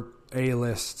more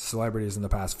A-list celebrities in the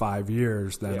past 5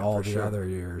 years than all the other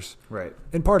years. Right.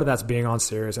 And part of that's being on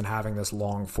Sirius and having this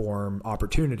long-form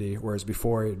opportunity, whereas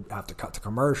before he'd have to cut to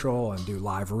commercial and do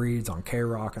live reads on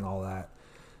K-Rock and all that.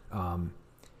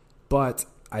 But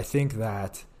I think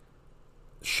that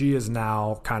she is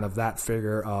now kind of that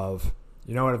figure of,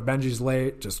 you know what, if Benji's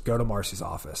late, just go to Marcy's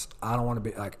office. I don't want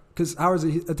to be like, because Howard's,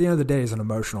 at the end of the day, is an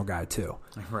emotional guy too.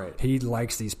 Right. He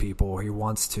likes these people. He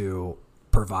wants to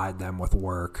provide them with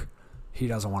work. He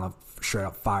doesn't want to straight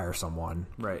up fire someone.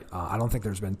 Right. I don't think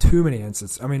there's been too many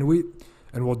instances. I mean,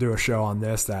 we'll do a show on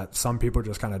this, that some people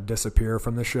just kind of disappear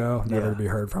from the show, never to be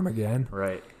heard from again.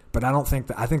 Right. But I don't think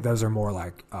I think those are more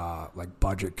like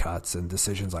budget cuts and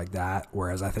decisions like that.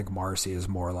 Whereas I think Marcy is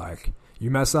more like, you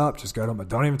mess up, just go to him, but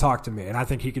don't even talk to me. And I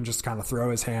think he can just kind of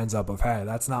throw his hands up of, hey,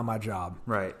 that's not my job.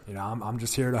 Right. You know, I'm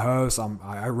just here to host.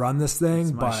 I run this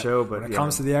thing, but, when it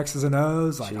comes to the X's and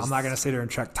O's, like, I'm not going to sit here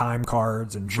and check time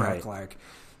cards and check like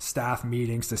staff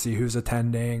meetings to see who's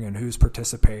attending and who's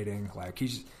participating. Like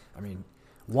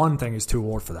one thing, he's too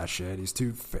old for that shit. He's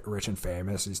too rich and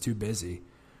famous. He's too busy.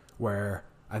 Where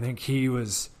I think he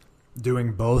was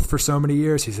doing both for so many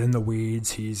years. He's in the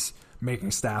weeds. He's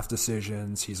making staff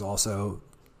decisions. He's also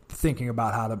thinking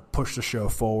about how to push the show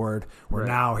forward. Where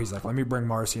now he's like, let me bring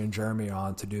Marcy and Jeremy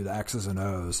on to do the X's and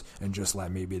O's and just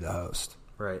let me be the host.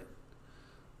 Right.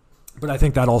 But I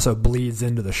think that also bleeds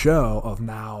into the show of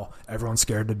now everyone's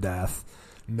scared to death.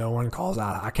 No one calls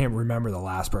out. I can't remember the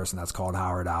last person that's called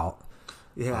Howard out.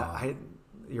 Yeah,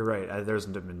 you're right. There's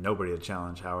been nobody to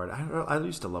challenge Howard. I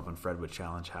used to love when Fred would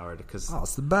challenge Howard because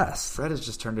it's the best. Fred has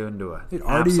just turned into a.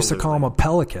 Artie used to call him a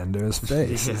pelican to his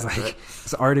face. Yeah, he's like,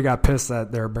 so Artie got pissed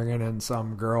that they're bringing in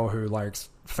some girl who likes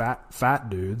fat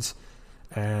dudes,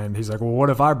 and he's like, well, what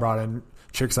if I brought in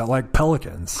chicks that like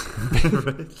pelicans?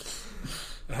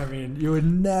 I mean, you would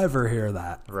never hear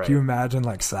that. Right. Can you imagine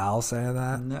like Sal saying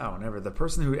that? No, never. The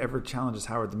person who ever challenges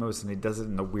Howard the most, and he does it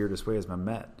in the weirdest way, is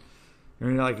Mehmet.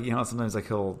 Sometimes like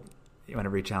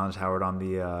whenever he challenged Howard on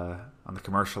the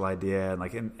commercial idea,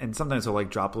 and sometimes he'll like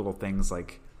drop little things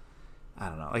like, I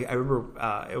don't know. Like I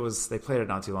remember they played it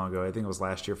not too long ago. I think it was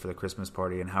last year for the Christmas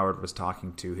party, and Howard was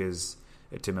talking to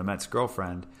Mehmet's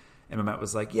girlfriend. And Mehmet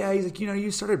was like, yeah, he's like,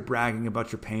 you started bragging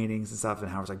about your paintings and stuff. And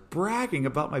Howard's like, bragging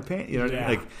about my paint? You know what I mean?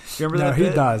 Like, you remember that? He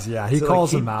bit? does, yeah. He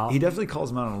calls him out. He definitely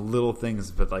calls him out on little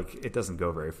things, but like, it doesn't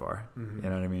go very far. Mm-hmm. You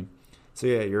know what I mean? So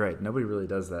yeah, you're right. Nobody really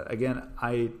does that. Again,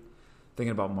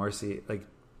 thinking about Marcy, like,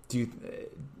 do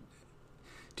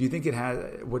you think it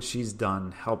has, what she's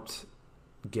done helped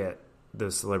get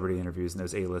those celebrity interviews and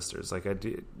those A-listers? Like, do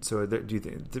you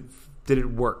think, did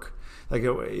it work? Like,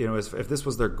 if this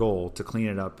was their goal to clean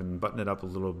it up and button it up a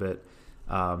little bit,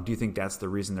 do you think that's the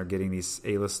reason they're getting these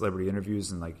A-list celebrity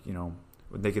interviews? And like,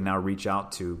 they can now reach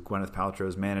out to Gwyneth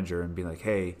Paltrow's manager and be like,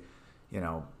 hey, I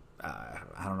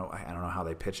don't know how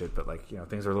they pitch it, but like,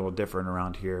 things are a little different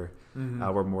around here.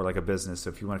 Mm-hmm. We're more like a business.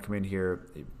 So if you want to come in here,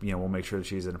 we'll make sure that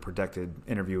she's in a protected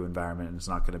interview environment and it's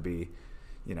not going to be,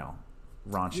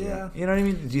 raunchy. Yeah. You know what I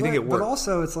mean? Do you think it worked? But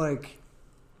also it's like,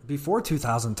 before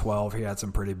 2012, he had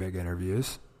some pretty big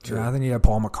interviews. Sure. I think he had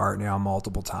Paul McCartney on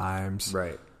multiple times.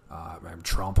 Right.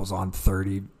 Trump was on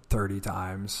 30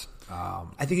 times. I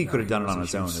think he could have done it on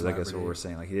his own, is I guess what we're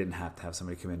saying. Like, he didn't have to have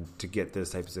somebody come in to get those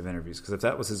types of interviews. Because if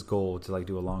that was his goal, to like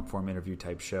do a long-form interview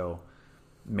type show,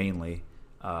 mainly,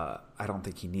 I don't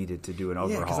think he needed to do an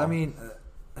overhaul. Yeah, because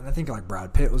and I think like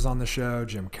Brad Pitt was on the show,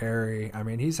 Jim Carrey. I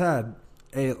mean, he's had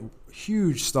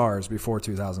huge stars before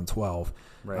 2012.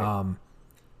 Right.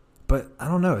 But I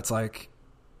don't know. It's like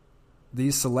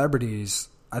these celebrities,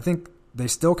 I think they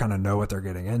still kind of know what they're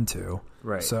getting into.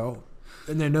 Right. So,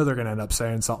 and they know they're going to end up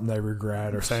saying something they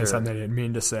regret or saying something they didn't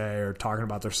mean to say or talking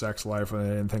about their sex life when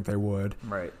they didn't think they would.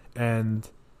 Right.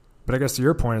 But I guess to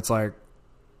your point, it's like,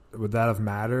 would that have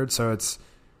mattered? So it's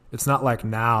not like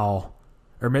now,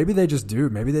 or maybe they just do.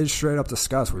 Maybe they just straight up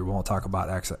discuss, we won't talk about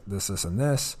this, and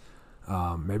this.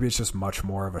 Maybe it's just much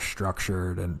more of a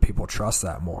structured and people trust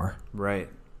that more. Right.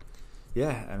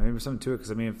 Yeah, I mean, maybe something to it.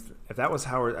 Because I mean, if that was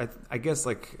Howard, I guess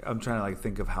like I'm trying to like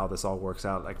think of how this all works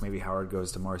out. Like maybe Howard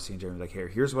goes to Marcy and Jeremy like,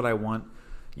 here's what I want.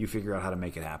 You figure out how to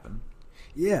make it happen.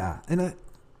 Yeah, and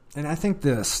I think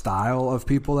the style of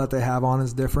people that they have on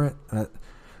is different.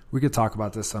 We could talk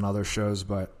about this on other shows,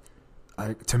 but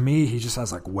to me, he just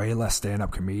has like way less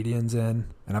stand-up comedians in.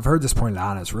 And I've heard this pointed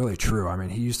out, and it's really true. I mean,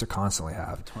 he used to constantly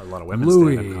have a lot of women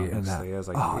Louis stand-up and that. He has,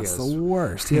 it's the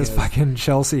worst. He has fucking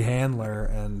Chelsea Handler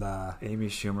and Amy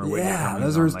Schumer. Yeah,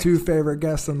 those are his two favorite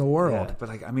guests in the world. Yeah, but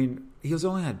like, I mean, he was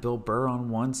only had Bill Burr on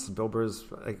once. Bill Burr's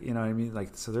like, you know what I mean?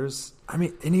 Like, so there's. I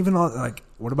mean, and even like,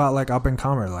 what about like up and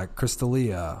comer like Chris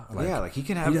D'Elia? Like, yeah, like he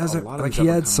can have a lot of like he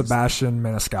had Sebastian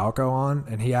Maniscalco on,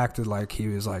 and he acted like he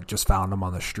was like just found him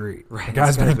on the street. Right, the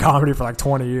guy's been in comedy for like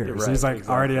 20 years. Right, He's like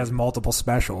exactly. already has multiple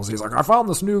specials. He's like, I found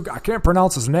this new guy. I can't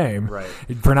pronounce his name. Right.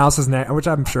 He pronounced his name, which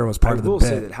I'm sure was part of the bit. I will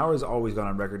say that Howard's always gone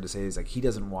on record to say he's like he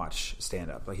doesn't watch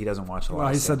stand up. Like he doesn't watch a lot.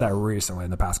 Well, he said that recently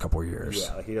in the past couple of years.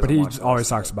 Yeah, like but he always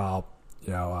talks about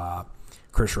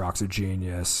Chris Rock's a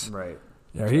genius. Right.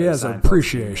 Yeah, he has an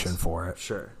appreciation for it.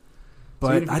 Sure.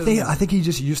 But so I think he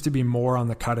just used to be more on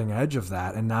the cutting edge of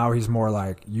that, and now he's more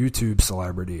like YouTube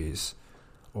celebrities,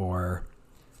 or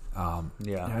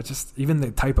just even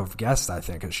the type of guest I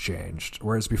think has changed.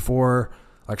 Whereas before,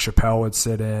 like Chappelle would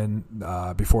sit in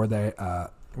before they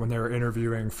when they were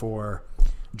interviewing for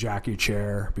Jackie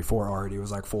Chair before Artie was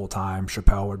like full time.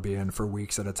 Chappelle would be in for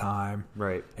weeks at a time.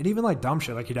 Right. And even like dumb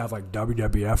shit, like he'd have like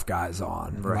WWF guys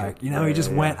on. Right. Like, you know, he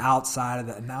just went outside of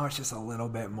that. And now it's just a little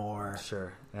bit more.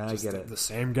 Sure. Yeah, I get it. The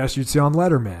same guest you'd see on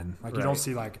Letterman. Like, you Right. don't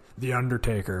see like The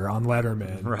Undertaker on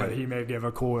Letterman, Right. but he may give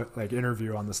a cool like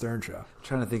interview on the Stern Show. I'm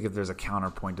trying to think if there's a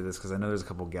counterpoint to this because I know there's a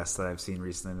couple guests that I've seen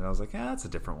recently and I was like, that's a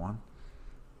different one.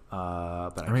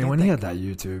 But I mean, when he had that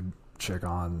YouTube chick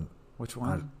on, which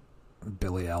one?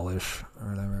 Billie Eilish or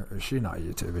whatever. Is she not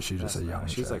YouTube? Is she just a young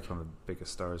She's chick? like one of the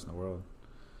biggest stars in the world.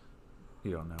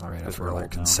 You don't know. I mean, because if we're old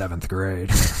like now. in 7th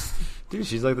grade. Dude,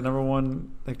 she's like the number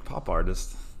one like pop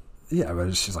artist. Yeah,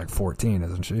 but she's like 14,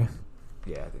 isn't she?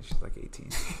 Yeah, I think she's like 18.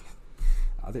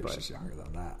 I think But- she's younger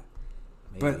than that.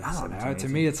 Maybe But I don't 17, know. To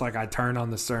 18. me, it's like I turn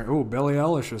on the Stern. Oh, Billie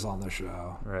Eilish is on the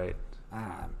show. Right.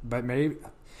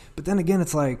 But then again,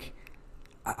 it's like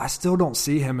I still don't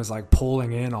see him as like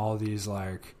pulling in all these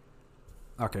like.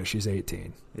 Okay, she's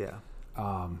 18. Yeah.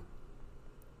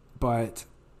 But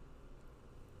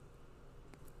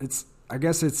I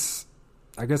guess it's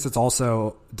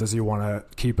also, does he want to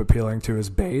keep appealing to his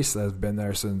base that has been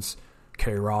there since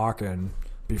K-Rock and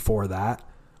before that,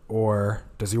 or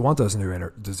does he want does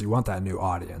he want that new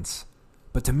audience?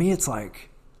 But to me, it's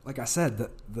like I said,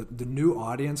 the new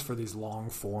audience for these long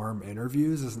form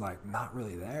interviews is like not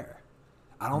really there.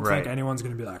 I don't Right. think anyone's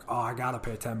going to be like, oh, I got to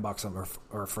pay $10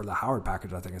 or for the Howard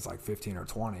package, I think it's like 15 or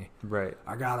 20. Right.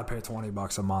 I got to pay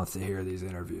 $20 a month to hear these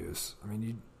interviews. I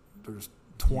mean, there's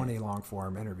 20 long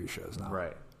form interview shows now.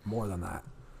 Right. More than that.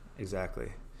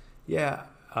 Exactly. Yeah.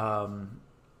 But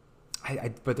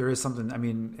there is something, I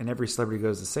mean, and every celebrity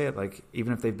goes to say it, like,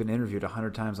 even if they've been interviewed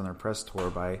 100 times on their press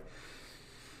tour by,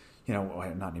 you know,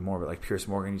 not anymore, but like Pierce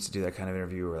Morgan used to do that kind of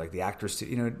interview, or like the actors,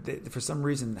 you know, for some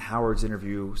reason, Howard's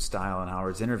interview style and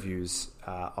Howard's interviews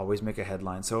always make a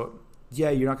headline. So,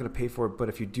 yeah, you're not going to pay for it, but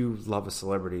if you do love a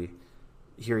celebrity,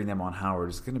 hearing them on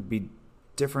Howard is going to be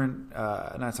different.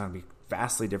 Not going to be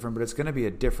vastly different, but it's going to be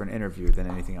a different interview than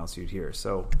anything else you'd hear.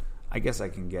 So, I guess I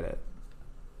can get it.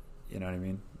 You know what I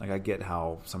mean? Like, I get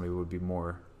how somebody would be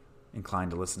more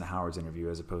inclined to listen to Howard's interview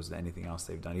as opposed to anything else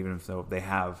they've done, even if they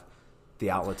have the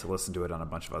outlet to listen to it on a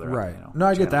bunch of other Right. You know, No,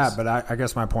 I get channels. that, but I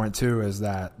guess my point too is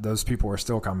that those people were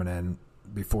still coming in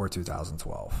before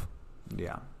 2012.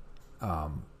 Yeah. I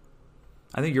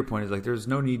think your point is like there's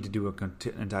no need to do an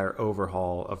entire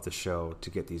overhaul of the show to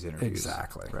get these interviews.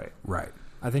 Exactly. Right. Right.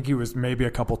 I think he was maybe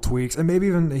a couple tweaks, and maybe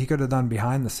even he could have done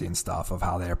behind the scenes stuff of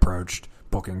how they approached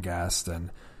booking guests, and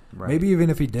maybe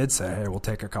even if he did say, "Hey, we'll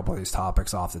take a couple of these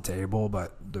topics off the table,"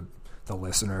 but the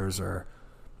listeners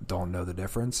don't know the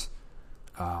difference.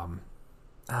 I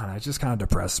don't know, it just kind of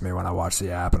depresses me when I watch the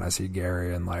app and I see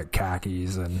Gary in like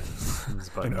khakis and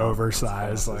an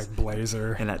oversized like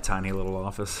blazer in that tiny little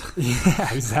office.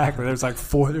 Yeah, exactly. There's like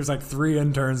 3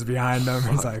 interns behind him.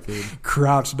 He's like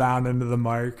crouched down into the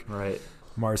mic. Right.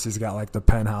 Marcy's got like the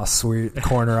penthouse suite,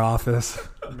 corner office,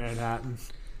 Manhattan.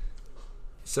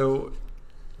 So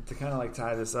to kind of like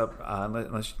tie this up,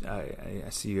 unless I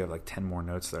see you have like 10 more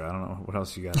notes there. I don't know what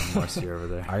else you got on Marcy over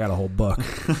there. I got a whole book.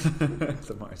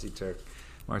 The Marcy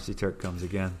Turk comes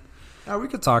again. We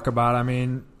could talk about, I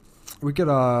mean, we could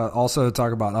also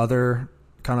talk about other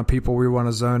kind of people we want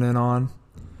to zone in on.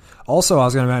 Also, I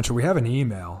was going to mention, we have an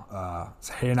email. It's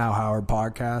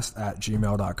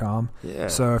heynowhowardpodcast@gmail.com. Yeah.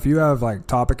 So if you have like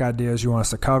topic ideas you want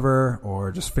us to cover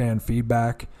or just fan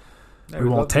feedback, we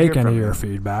won't take any of your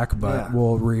feedback, but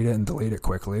we'll read it and delete it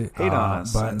quickly. Hate on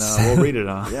us, but and we'll read it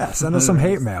on. Yeah, send us some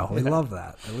hate mail. We love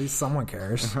that. At least someone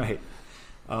cares. Right.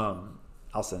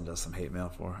 I'll send us some hate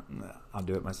mail I'll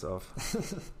do it myself.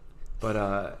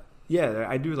 But yeah,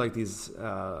 I do like these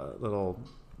little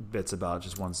bits about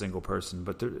just one single person.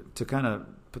 But to kind of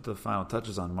put the final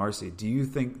touches on Marcy, do you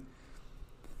think?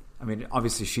 I mean,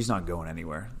 obviously she's not going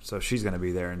anywhere, so she's going to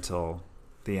be there until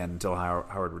the end, until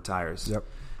Howard retires. Yep.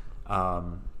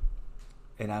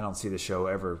 And I don't see the show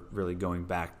ever really going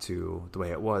back to the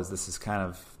way it was. This is kind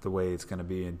of the way it's going to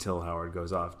be until Howard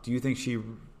goes off. Do you think she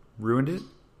ruined it?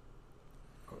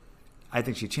 I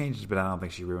think she changed it, but I don't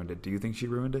think she ruined it. Do you think she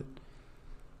ruined it?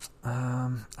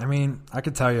 I mean, I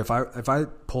could tell you if I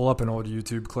pull up an old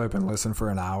YouTube clip and listen for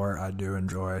an hour, I do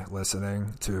enjoy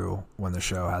listening to when the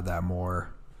show had that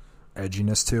more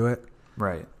edginess to it.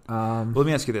 Right. Well, let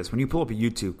me ask you this: when you pull up a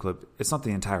YouTube clip, it's not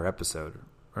the entire episode,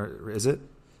 or is it?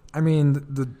 I mean,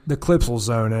 the clips will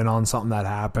zone in on something that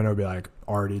happened. It'll be like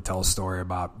Artie tells a story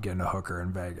about getting a hooker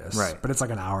in Vegas. Right. But it's like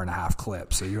an hour and a half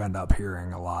clip, so you end up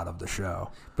hearing a lot of the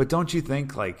show. But don't you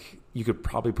think like you could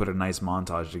probably put a nice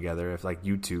montage together if like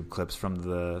YouTube clips from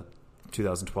the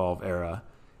 2012 era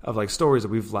of like stories that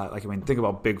we've like, I mean, think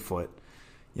about Bigfoot.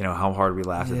 you know, how hard we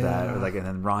laughed at that, or like, and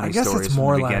then Ronnie's I guess stories it's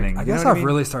more from the like, beginning. I You know guess what I've mean?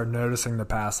 really started noticing the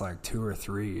past like 2 or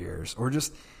 3 years, or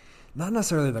just not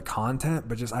necessarily the content,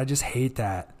 but I just hate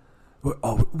that.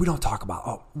 Oh, we don't talk about.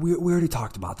 Oh, we already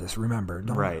talked about this. Remember,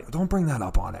 don't bring that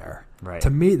up on air. Right. To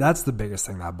me, that's the biggest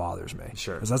thing that bothers me.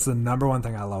 Sure. Because that's the number one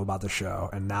thing I love about the show,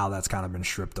 and now that's kind of been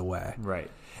stripped away. Right.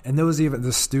 And there was even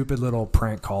the stupid little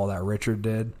prank call that Richard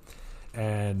did,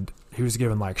 and he was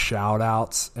giving like shout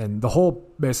outs, and the whole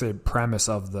basically premise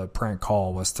of the prank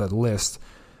call was to list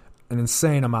an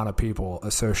insane amount of people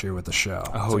associated with the show.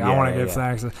 Oh, I want to give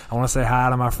thanks. I want to say hi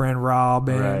to my friend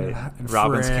Robin. Right. And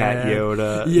Robin's Fred. cat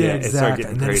Yoda. Yeah, exactly.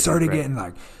 And then it started right? getting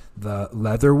like the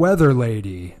leather weather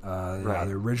lady, the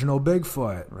original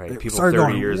Bigfoot. Right. It People started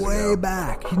 30 going years way ago.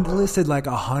 back. He listed like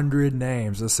 100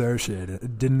 names associated.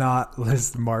 It did not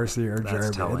list Marcy or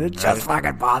Jeremy. telling, It just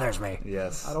fucking bothers me.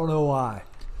 Yes. I don't know why.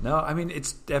 No, I mean,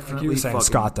 it's definitely He was saying fucking,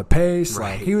 Scott DePace.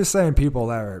 Right. Like, he was saying people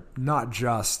that are not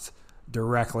just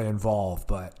directly involved,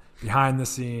 but behind the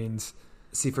scenes.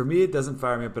 See, for me, it doesn't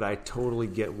fire me up, but I totally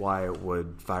get why it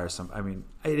would fire some. I mean,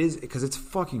 it is because it's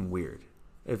fucking weird.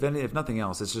 If nothing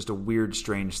else, it's just a weird,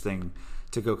 strange thing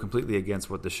to go completely against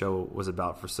what the show was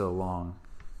about for so long,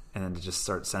 and then to just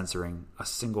start censoring a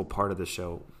single part of the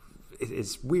show.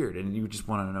 It's weird, and you just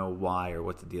want to know why or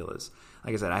what the deal is.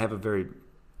 Like I said, I have a very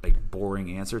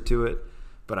boring answer to it,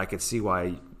 but I could see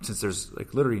why, since there's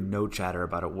literally no chatter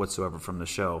about it whatsoever from the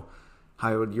show,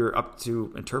 how you're up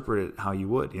to interpret it how you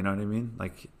would. You know what I mean?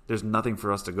 Like, there's nothing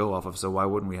for us to go off of, so why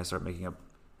wouldn't we start making up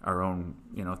our own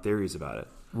theories about it?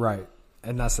 Right.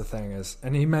 And that's the thing is,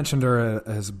 and he mentioned her at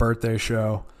his birthday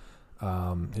show.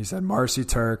 He said Marcy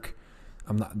Turk.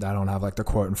 I don't have the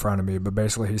quote in front of me, but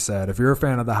basically he said, if you're a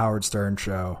fan of the Howard Stern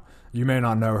show, you may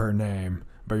not know her name,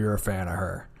 but you're a fan of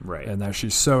her. Right. And that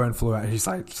she's so influential. He's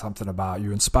like something about,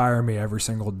 you inspire me every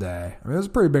single day. I mean, it was a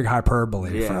pretty big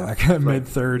hyperbole for a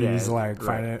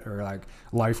mid-30s or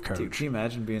life coach. Dude, can you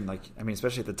imagine being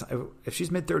especially at the time, if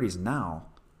she's mid-30s now,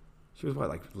 she was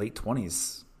late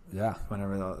 20s. Yeah.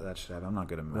 Whenever that should happen. I'm not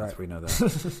good at math. Right. We know that.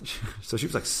 So she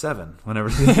was 7 whenever.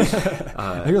 I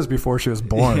think it was before she was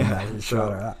born. Yeah, He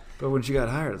shot her up. But when she got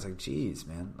hired, it's geez,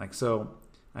 man.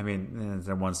 I mean, and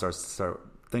then one starts to start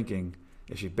thinking,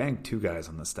 if she banged 2 guys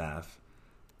on the staff,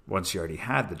 once she already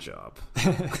had the job,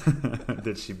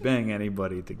 did she bang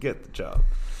anybody to get the job?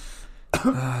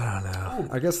 I don't know.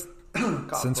 I guess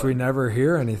since we never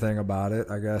hear anything about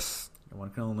it, I guess one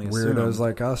can only assume. Weirdos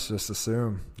like us just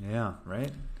assume. Yeah,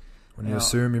 right? When you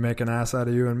assume, you make an ass out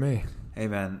of you and me. Hey,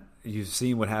 man, you've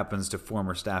seen what happens to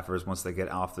former staffers once they get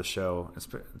off the show.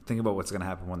 Think about what's going to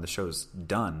happen when the show's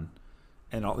done,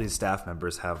 and all these staff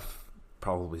members have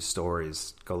probably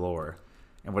stories galore.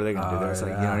 And what are they going to do? It's you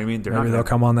know what I mean? Maybe they'll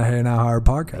come on the Hey Now Howard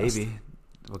podcast. Maybe.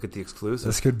 We'll get the exclusive.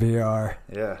 This could be our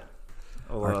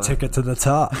ticket to the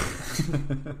top.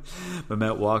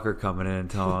 Mehmet Walker coming in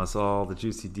and telling us all the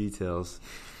juicy details.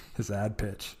 His ad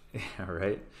pitch. Yeah,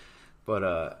 right?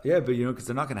 But because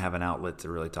they're not going to have an outlet to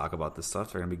really talk about this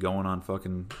stuff. They're going to be going on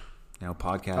fucking,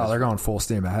 podcasts. Oh, they're going full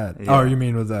steam ahead. Yeah. Oh, you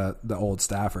mean with the old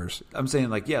staffers? I'm saying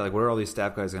what are all these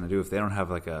staff guys going to do if they don't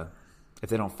have if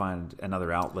they don't find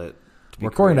another outlet?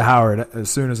 According to Howard, as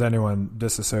soon as anyone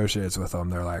disassociates with them,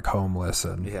 they're homeless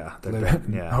and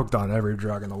hooked on every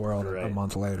drug in the world a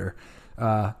month later.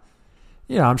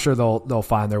 I'm sure they'll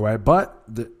find their way. But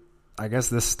I guess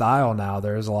this style now,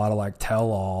 there's a lot of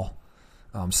tell-all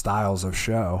styles of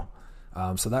show.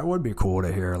 So that would be cool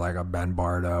to hear a Ben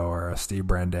Bardo or a Steve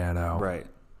Brandano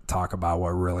talk about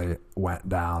what really went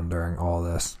down during all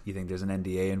this. You think there's an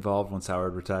NDA involved once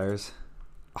Howard retires?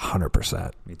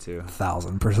 100%. Me too.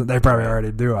 1,000%. They probably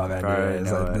already do have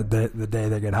NDAs the day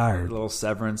they get hired. A little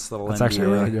severance, That's NDA. actually a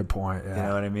really good point. Yeah. You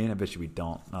know what I mean? I bet you we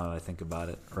don't. Now that I think about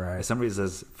it. Right. If somebody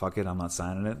says, "Fuck it, I'm not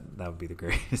signing it," that would be the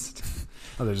greatest.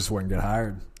 Oh, they just wouldn't get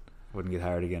hired. Wouldn't get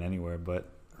hired again anywhere. But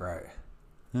right.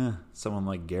 Someone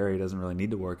like Gary doesn't really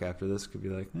need to work after this. Could be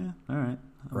all right.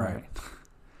 Right.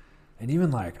 And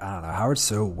even I don't know. Howard's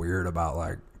so weird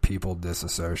about people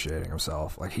disassociating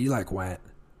himself. He went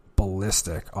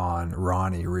ballistic on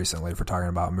Ronnie recently for talking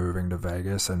about moving to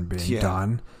Vegas and being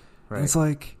done. Right. And it's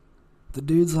the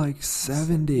dude's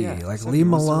 70. Yeah, leave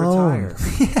him alone.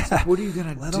 Yeah. What are you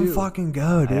gonna Let do? him fucking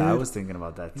go, dude. I was thinking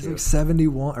about that too. He's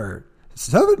 71 or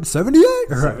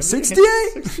 78 or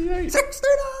 68, 69.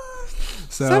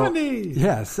 So 70.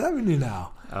 Yeah, 70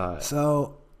 now.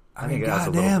 So I mean,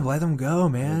 goddamn, let him go,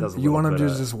 man. You want him to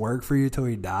just work for you till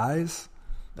he dies?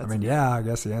 I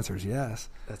guess the answer is yes.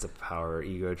 That's a power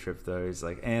ego trip, though. He's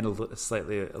and a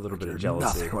little bit of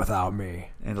jealousy. Nothing without me.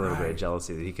 And a little bit of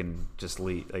jealousy that he can just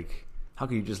leave. How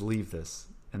can you just leave this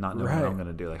and not know what I'm going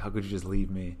to do? How could you just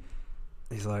leave me?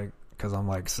 he's like, because I'm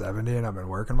like 70 and I've been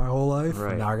working my whole life.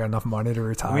 Right. And now I got enough money to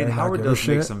retire. I mean, and not Howard give a does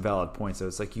shit. make some valid points. So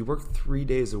it's like you work 3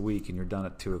 days a week and you're done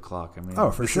at 2:00. I mean,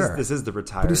 Oh, for sure. This is the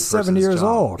retired. But he's 70 person's years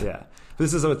job. old. Yeah. But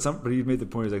this is what somebody you made the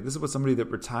point. He's like, this is what somebody that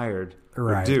retired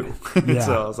Right. would do. Yeah.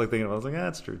 So I was like thinking,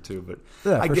 that's true too. But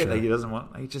Yeah, I for get sure. that he doesn't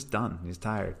want. He's just done. He's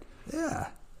tired. Yeah.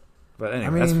 But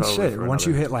anyway, I that's mean, probably shit. for Once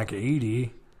you another- hit like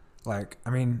 80, like, I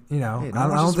mean, you know, Hey, no I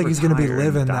one's don't just think he's going to be retire and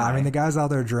living that. I die. mean, the guy's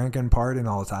out there drinking, partying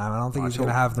all the time. I don't think he's going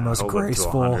to have the most He'll live to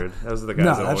graceful. 100. Those are the guys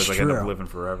No, that always that's like end up true. living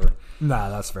forever. Nah,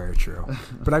 that's very true.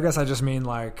 But I guess I just mean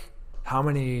like how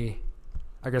many,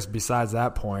 I guess besides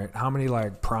that point, how many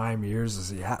like prime years does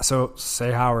he have? So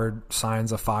say Howard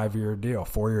signs a 4-year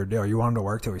deal. You want him to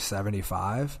work till he's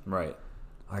 75? Right.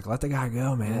 Like, let the guy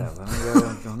go, man. Yeah,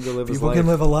 let him go live his People life. can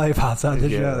live a life outside the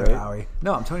show, right? Howie.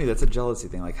 No, I'm telling you, that's a jealousy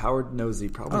thing. Like Howard knows he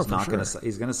probably is for not sure. going to.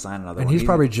 He's going to sign another And one. he's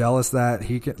probably jealous that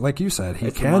he can, like you said, he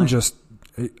It's can mine. just,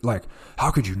 like,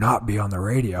 how could you not be on the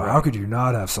radio? Right. How could you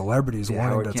not have celebrities Yeah,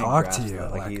 wanting Howard to can't talk grasp to you?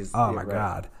 that. Like, he's, oh yeah, my right.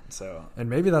 God. So And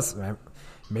maybe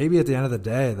at the end of the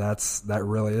day, that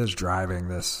really is driving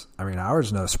this. I mean,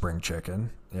 Howard's no spring chicken.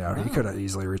 You know, he could have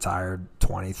easily retired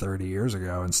 20, 30 years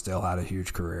ago and still had a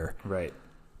huge career. right.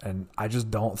 And I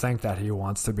just don't think that he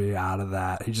wants to be out of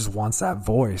that. He just wants that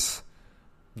voice.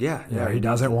 Yeah, You know, he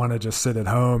doesn't want to just sit at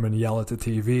home and yell at the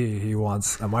TV. He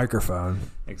wants a microphone.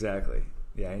 Exactly.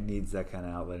 Yeah, he needs that kind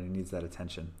of outlet. He needs that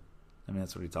attention. I mean,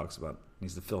 that's what he talks about. He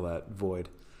needs to fill that void.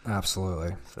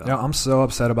 Absolutely. So- Yeah, I'm so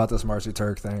upset about this Marcy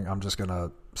Turk thing. I'm just gonna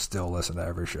still listen to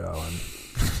every show and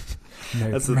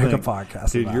That's the make thing. a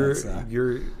podcast Dude, about you're it. So.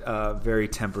 you're very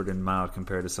tempered and mild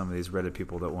compared to some of these Reddit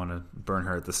people that want to burn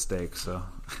her at the stake. So,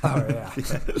 Oh yeah.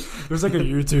 There's like a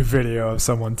YouTube video of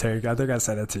someone I think I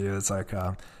sent it to you. It's like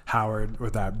Howard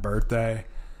with that birthday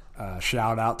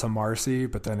shout out to Marcy,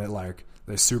 but then it like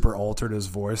they super altered his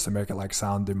voice to make it like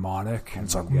sound demonic. And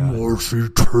it's like God. Marcy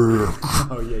Turk,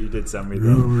 oh yeah, you did send me you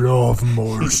that. love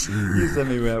Marcy. You sent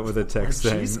me that with a text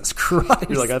saying, Jesus Christ!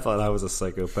 "You're like, I thought I was a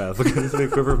psychopath.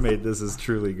 Whoever made this is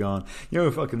truly gone. You know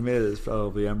who fucking made it is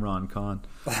probably Imran Khan.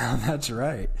 That's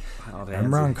right. Oh,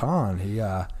 Imran Khan. He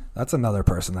that's another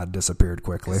person that disappeared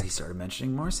quickly. He started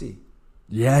mentioning Marcy.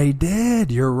 Yeah, he did.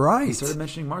 You're right. He started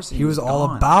mentioning Marcy. He was all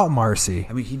gone. about Marcy.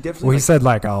 I mean, he definitely. Well, he like, said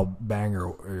like I'll bang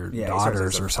your yeah, he started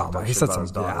daughters saying or some fucked something. up He shit said about some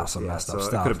his daughters. some messed so up it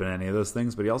stuff. could have been any of those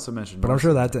things, but he also mentioned. But I'm Marcy.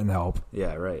 sure that didn't help.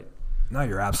 Yeah, right. No,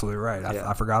 you're absolutely right. Yeah.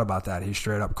 I forgot about that. He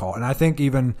straight up called. And I think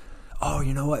even,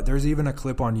 you know what? There's even a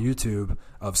clip on YouTube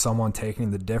of someone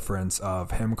taking the difference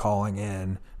of him calling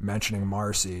in, mentioning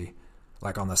Marcy,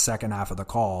 like on the second half of the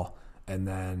call, and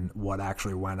then what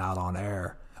actually went out on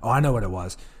air. Oh, I know what it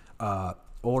was.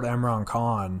 Old Imran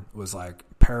Khan was like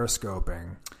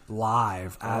periscoping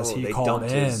live as he they called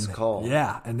dumped in. his call.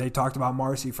 Yeah, and they talked about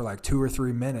Marcy for like 2 or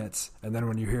 3 minutes, and then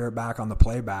when you hear it back on the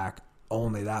playback,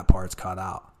 only that part's cut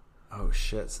out. Oh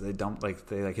shit! So they dumped they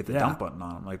hit the Yeah. dump button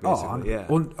on him, like basically. yeah.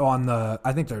 Well, on the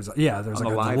I think there's On like the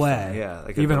a live delay. thing, yeah,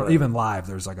 like a delay. even live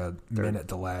there's like a minute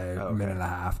delay, Oh, okay. minute and a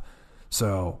half.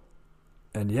 So,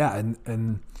 and yeah,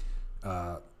 and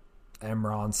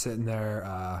Imran sitting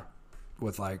there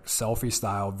with like selfie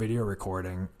style video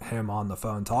recording him on the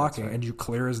phone talking, and you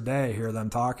clear as day hear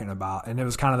them talking about, and it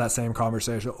was kind of that same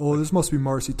conversation. Oh, this must be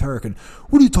Marcy Turk, and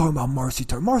what are you talking about, Marcy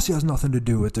Turk? Marcy has nothing to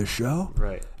do with this show,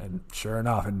 Right. and sure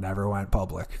enough, it never went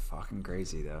public. Fucking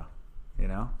crazy though, you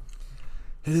know.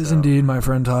 It is indeed, my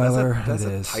friend Tyler. That's it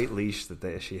a is. tight leash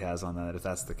that she has on that. If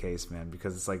that's the case, man,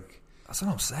 because it's like. That's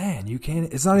what I'm saying. You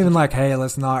can't. It's not even like, hey,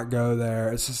 let's not go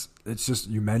there. It's just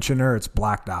you mention her, it's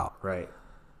blacked out. Right.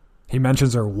 He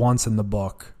mentions her once in the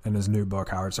book, in his new book,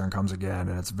 Howard Stern Comes Again,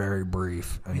 and it's very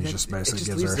brief, and he just basically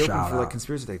gives her a leaves it open shout for out. like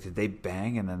conspiracy. Like, did they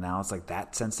bang, and then now it's like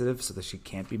that sensitive, so that she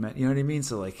can't be met? You know what I mean?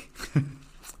 So like, Who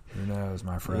knows,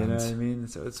 my friends? you know what I mean?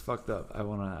 So it's fucked up. Let's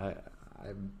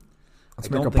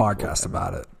make a podcast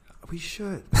about it. We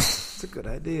should. It's a good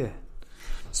idea.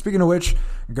 Speaking of which,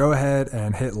 go ahead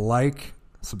and hit like,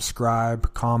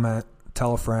 subscribe, comment,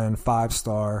 tell a friend,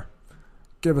 5-star.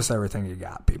 Give us everything you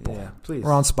got, people. Yeah, please.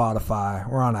 We're on Spotify.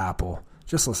 We're on Apple.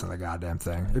 Just listen to the goddamn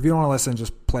thing. If you don't want to listen,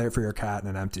 just play it for your cat in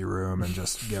an empty room and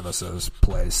just give us those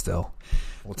plays still.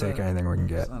 We'll take anything we can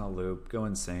get. It's on a loop. Go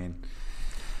insane.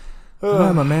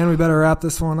 Yeah, my man, we better wrap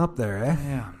this one up there, eh?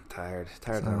 Yeah, I'm tired.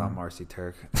 Tired talking about Marcy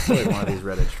Turk. I feel like one of these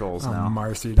Reddit trolls now. I'm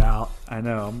Marcied out. I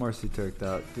know, I'm Marcy Turked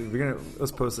out. Dude,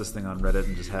 let's post this thing on Reddit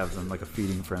and just have them like a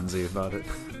feeding frenzy about it.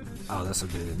 Oh, this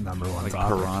would be the number one Like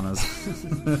topic. piranhas.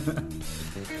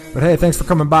 But hey, thanks for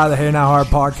coming by the Hey Now Hard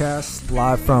podcast,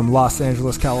 live from Los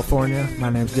Angeles, California. My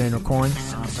name's Daniel Coyne.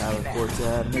 I'm Tyler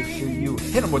Fortad. Make sure you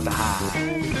hit him with the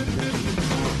high.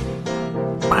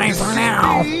 Bye for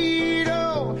now.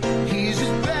 He's just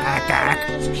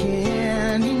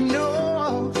Can he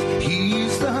know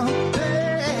he's the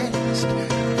best?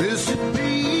 This is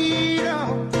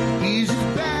Vito. He's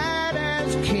as bad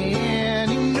as can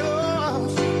he know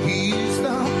he's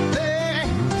the best?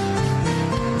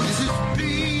 This is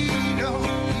Vito.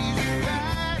 He's as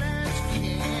bad as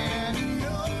can he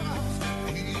know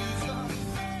he's the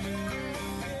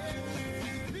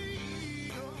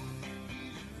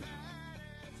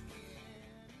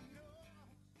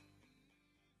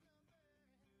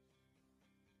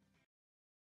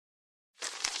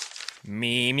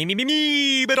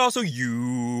Me, but also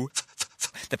you.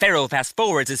 The Pharaoh fast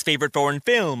forwards his favorite foreign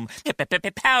film,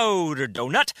 Powder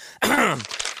Donut.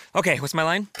 Okay, what's my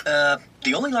line?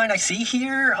 The only line I see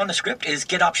here on the script is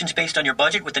get options based on your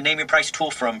budget with the Name Your Price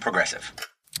tool from Progressive.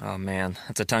 Oh man,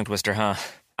 that's a tongue twister, huh?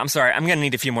 I'm sorry, I'm gonna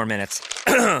need a few more minutes.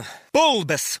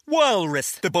 Bulbous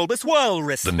Walrus, the Bulbous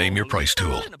Walrus. The Name Your Price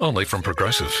tool, only from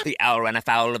Progressive. The owl ran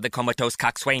afoul of the comatose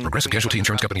coxswain. Progressive Casualty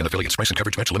Insurance Company and affiliates. Price and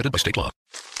coverage match limited by state law.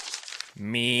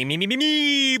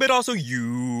 Me, but also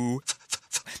you.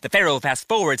 The Pharaoh fast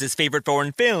forwards his favorite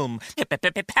foreign film,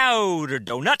 Powder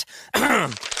Donut.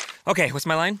 Okay, what's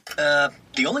my line?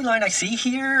 The only line I see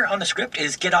here on the script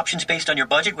is get options based on your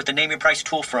budget with the Name Your Price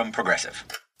tool from Progressive.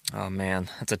 Oh man,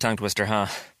 that's a tongue twister, huh?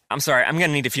 I'm sorry, I'm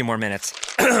gonna need a few more minutes.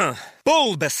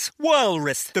 Bulbous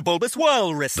Walrus, the Bulbous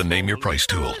Walrus. The Name Your Price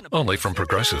tool, only from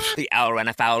Progressive. The owl ran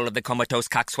afoul of the comatose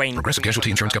coxswain. Progressive Casualty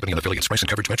Insurance Company and affiliates. Price and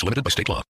coverage match limited by state law.